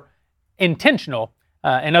 or intentional?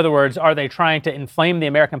 In other words, are they trying to inflame the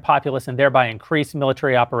American populace and thereby increase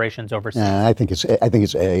military operations overseas? I think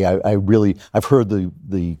it's A. I've heard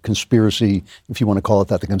the conspiracy, if you want to call it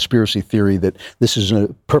that, the conspiracy theory that this is a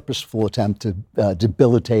purposeful attempt to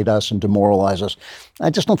debilitate us and demoralize us. I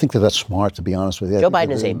just don't think that that's smart, to be honest with you. Joe Biden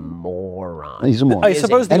is a moron. He's a moron. I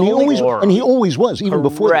suppose and he always was, even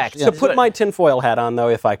before. Correct. This. To put my tinfoil hat on, though,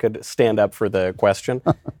 if I could stand up for the question,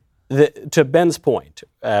 to Ben's point,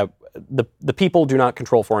 the people do not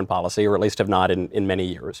control foreign policy, or at least have not in many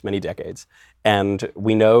years, many decades. And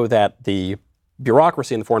we know that the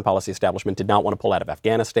bureaucracy in the foreign policy establishment did not want to pull out of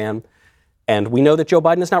Afghanistan. And we know that Joe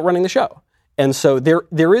Biden is not running the show. And so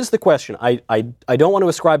there is the question. I don't want to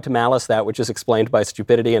ascribe to malice that which is explained by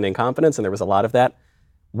stupidity and incompetence, and there was a lot of that.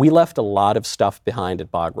 We left a lot of stuff behind at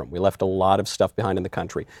Bagram. We left a lot of stuff behind in the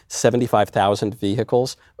country. 75,000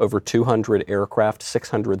 vehicles, over 200 aircraft,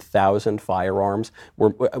 600,000 firearms.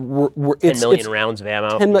 10 million rounds of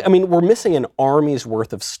ammo. We're missing an army's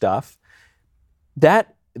worth of stuff.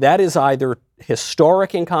 That is either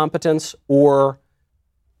historic incompetence or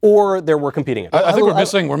there were competing. I think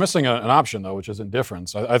we're missing an option, though, which is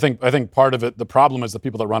indifference. I think part of it, the problem is the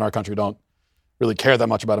people that run our country don't really care that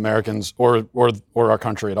much about Americans or our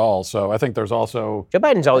country at all. So I think there's also... Joe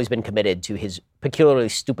Biden's always been committed to his peculiarly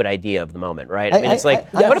stupid idea of the moment, right? I mean, it's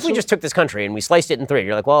like, what if we just took this country and we sliced it in 3?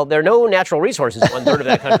 You're like, well, there are no natural resources in 1/3 of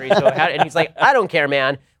that country. So and he's like, I don't care,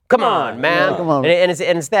 man. Come on, man. Come on. And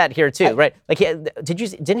it's that here too, right? Like,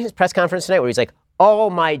 didn't his press conference tonight where he's like, all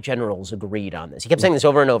my generals agreed on this. He kept saying this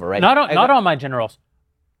over and over, right? Not all my generals.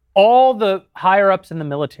 All the higher ups in the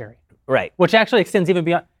military. Right. Which actually extends even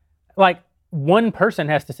beyond, like, one person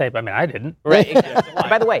has to say, I didn't. Right.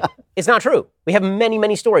 By the way, it's not true. We have many,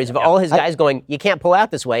 many stories of all his guys going, you can't pull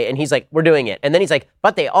out this way. And he's like, we're doing it. And then he's like,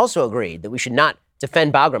 but they also agreed that we should not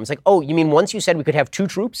defend Bagram. It's like, oh, you mean once you said we could have 2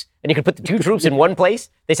 troops and you could put the 2 troops in one place?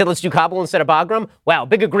 They said, let's do Kabul instead of Bagram? Wow,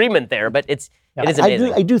 big agreement there. But it is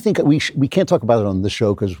amazing. I do think we can't talk about it on this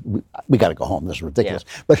show because we got to go home. This is ridiculous.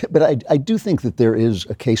 Yeah. But I do think that there is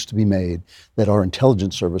a case to be made that our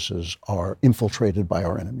intelligence services are infiltrated by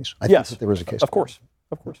our enemies. I think that there is a case. Of course.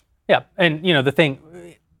 Yeah, and the thing,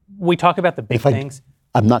 we talk about the big things.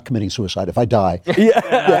 I'm not committing suicide. If I die,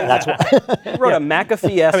 that's why. You wrote a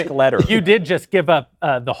McAfee-esque letter. You did just give up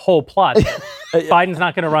the whole plot. Biden's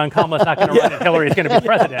not going to run, Kamala's not going to run, and Hillary's going to be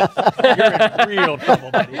president. You're in real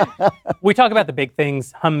trouble, buddy. We talk about the big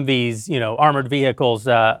things, Humvees, armored vehicles,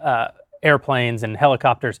 airplanes, and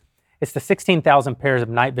helicopters. It's the 16,000 pairs of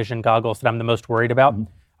night vision goggles that I'm the most worried about.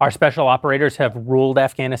 Mm-hmm. Our special operators have ruled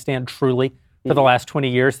Afghanistan truly for the last 20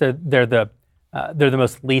 years. They're the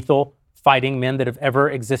most lethal fighting men that have ever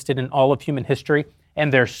existed in all of human history.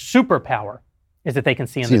 And their superpower is that they can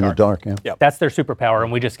see in the dark. Yeah. Yep. That's their superpower,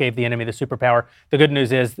 and we just gave the enemy the superpower. The good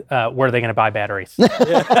news is, where are they going to buy batteries?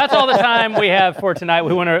 That's all the time we have for tonight.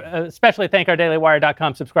 We want to especially thank our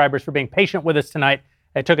DailyWire.com subscribers for being patient with us tonight.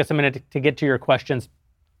 It took us a minute to get to your questions,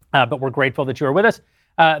 but we're grateful that you are with us.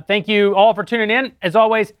 Thank you all for tuning in. As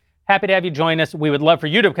always, happy to have you join us. We would love for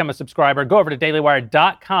you to become a subscriber. Go over to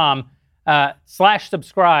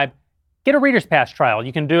DailyWire.com/subscribe. Get a Reader's Pass trial.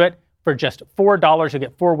 You can do it for just $4. You'll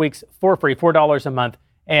get 4 weeks for free, $4 a month.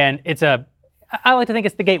 And I like to think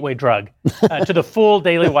it's the gateway drug to the full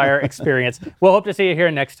Daily Wire experience. We'll hope to see you here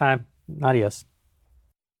next time. Adios.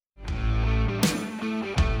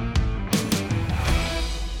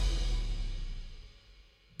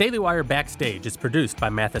 Daily Wire Backstage is produced by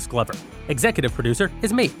Mathis Glover. Executive producer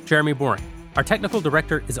is me, Jeremy Boring. Our technical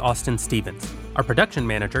director is Austin Stevens. Our production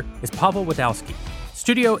manager is Pavel Wadowski.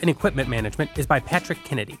 Studio and equipment management is by Patrick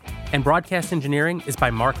Kennedy. And broadcast engineering is by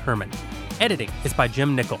Mark Herman. Editing is by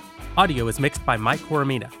Jim Nickel. Audio is mixed by Mike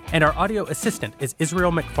Coromina. And our audio assistant is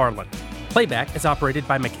Israel McFarland. Playback is operated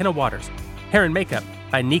by McKenna Waters. Hair and makeup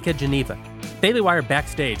by Nika Geneva. Daily Wire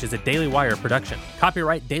Backstage is a Daily Wire production.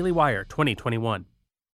 Copyright Daily Wire 2021.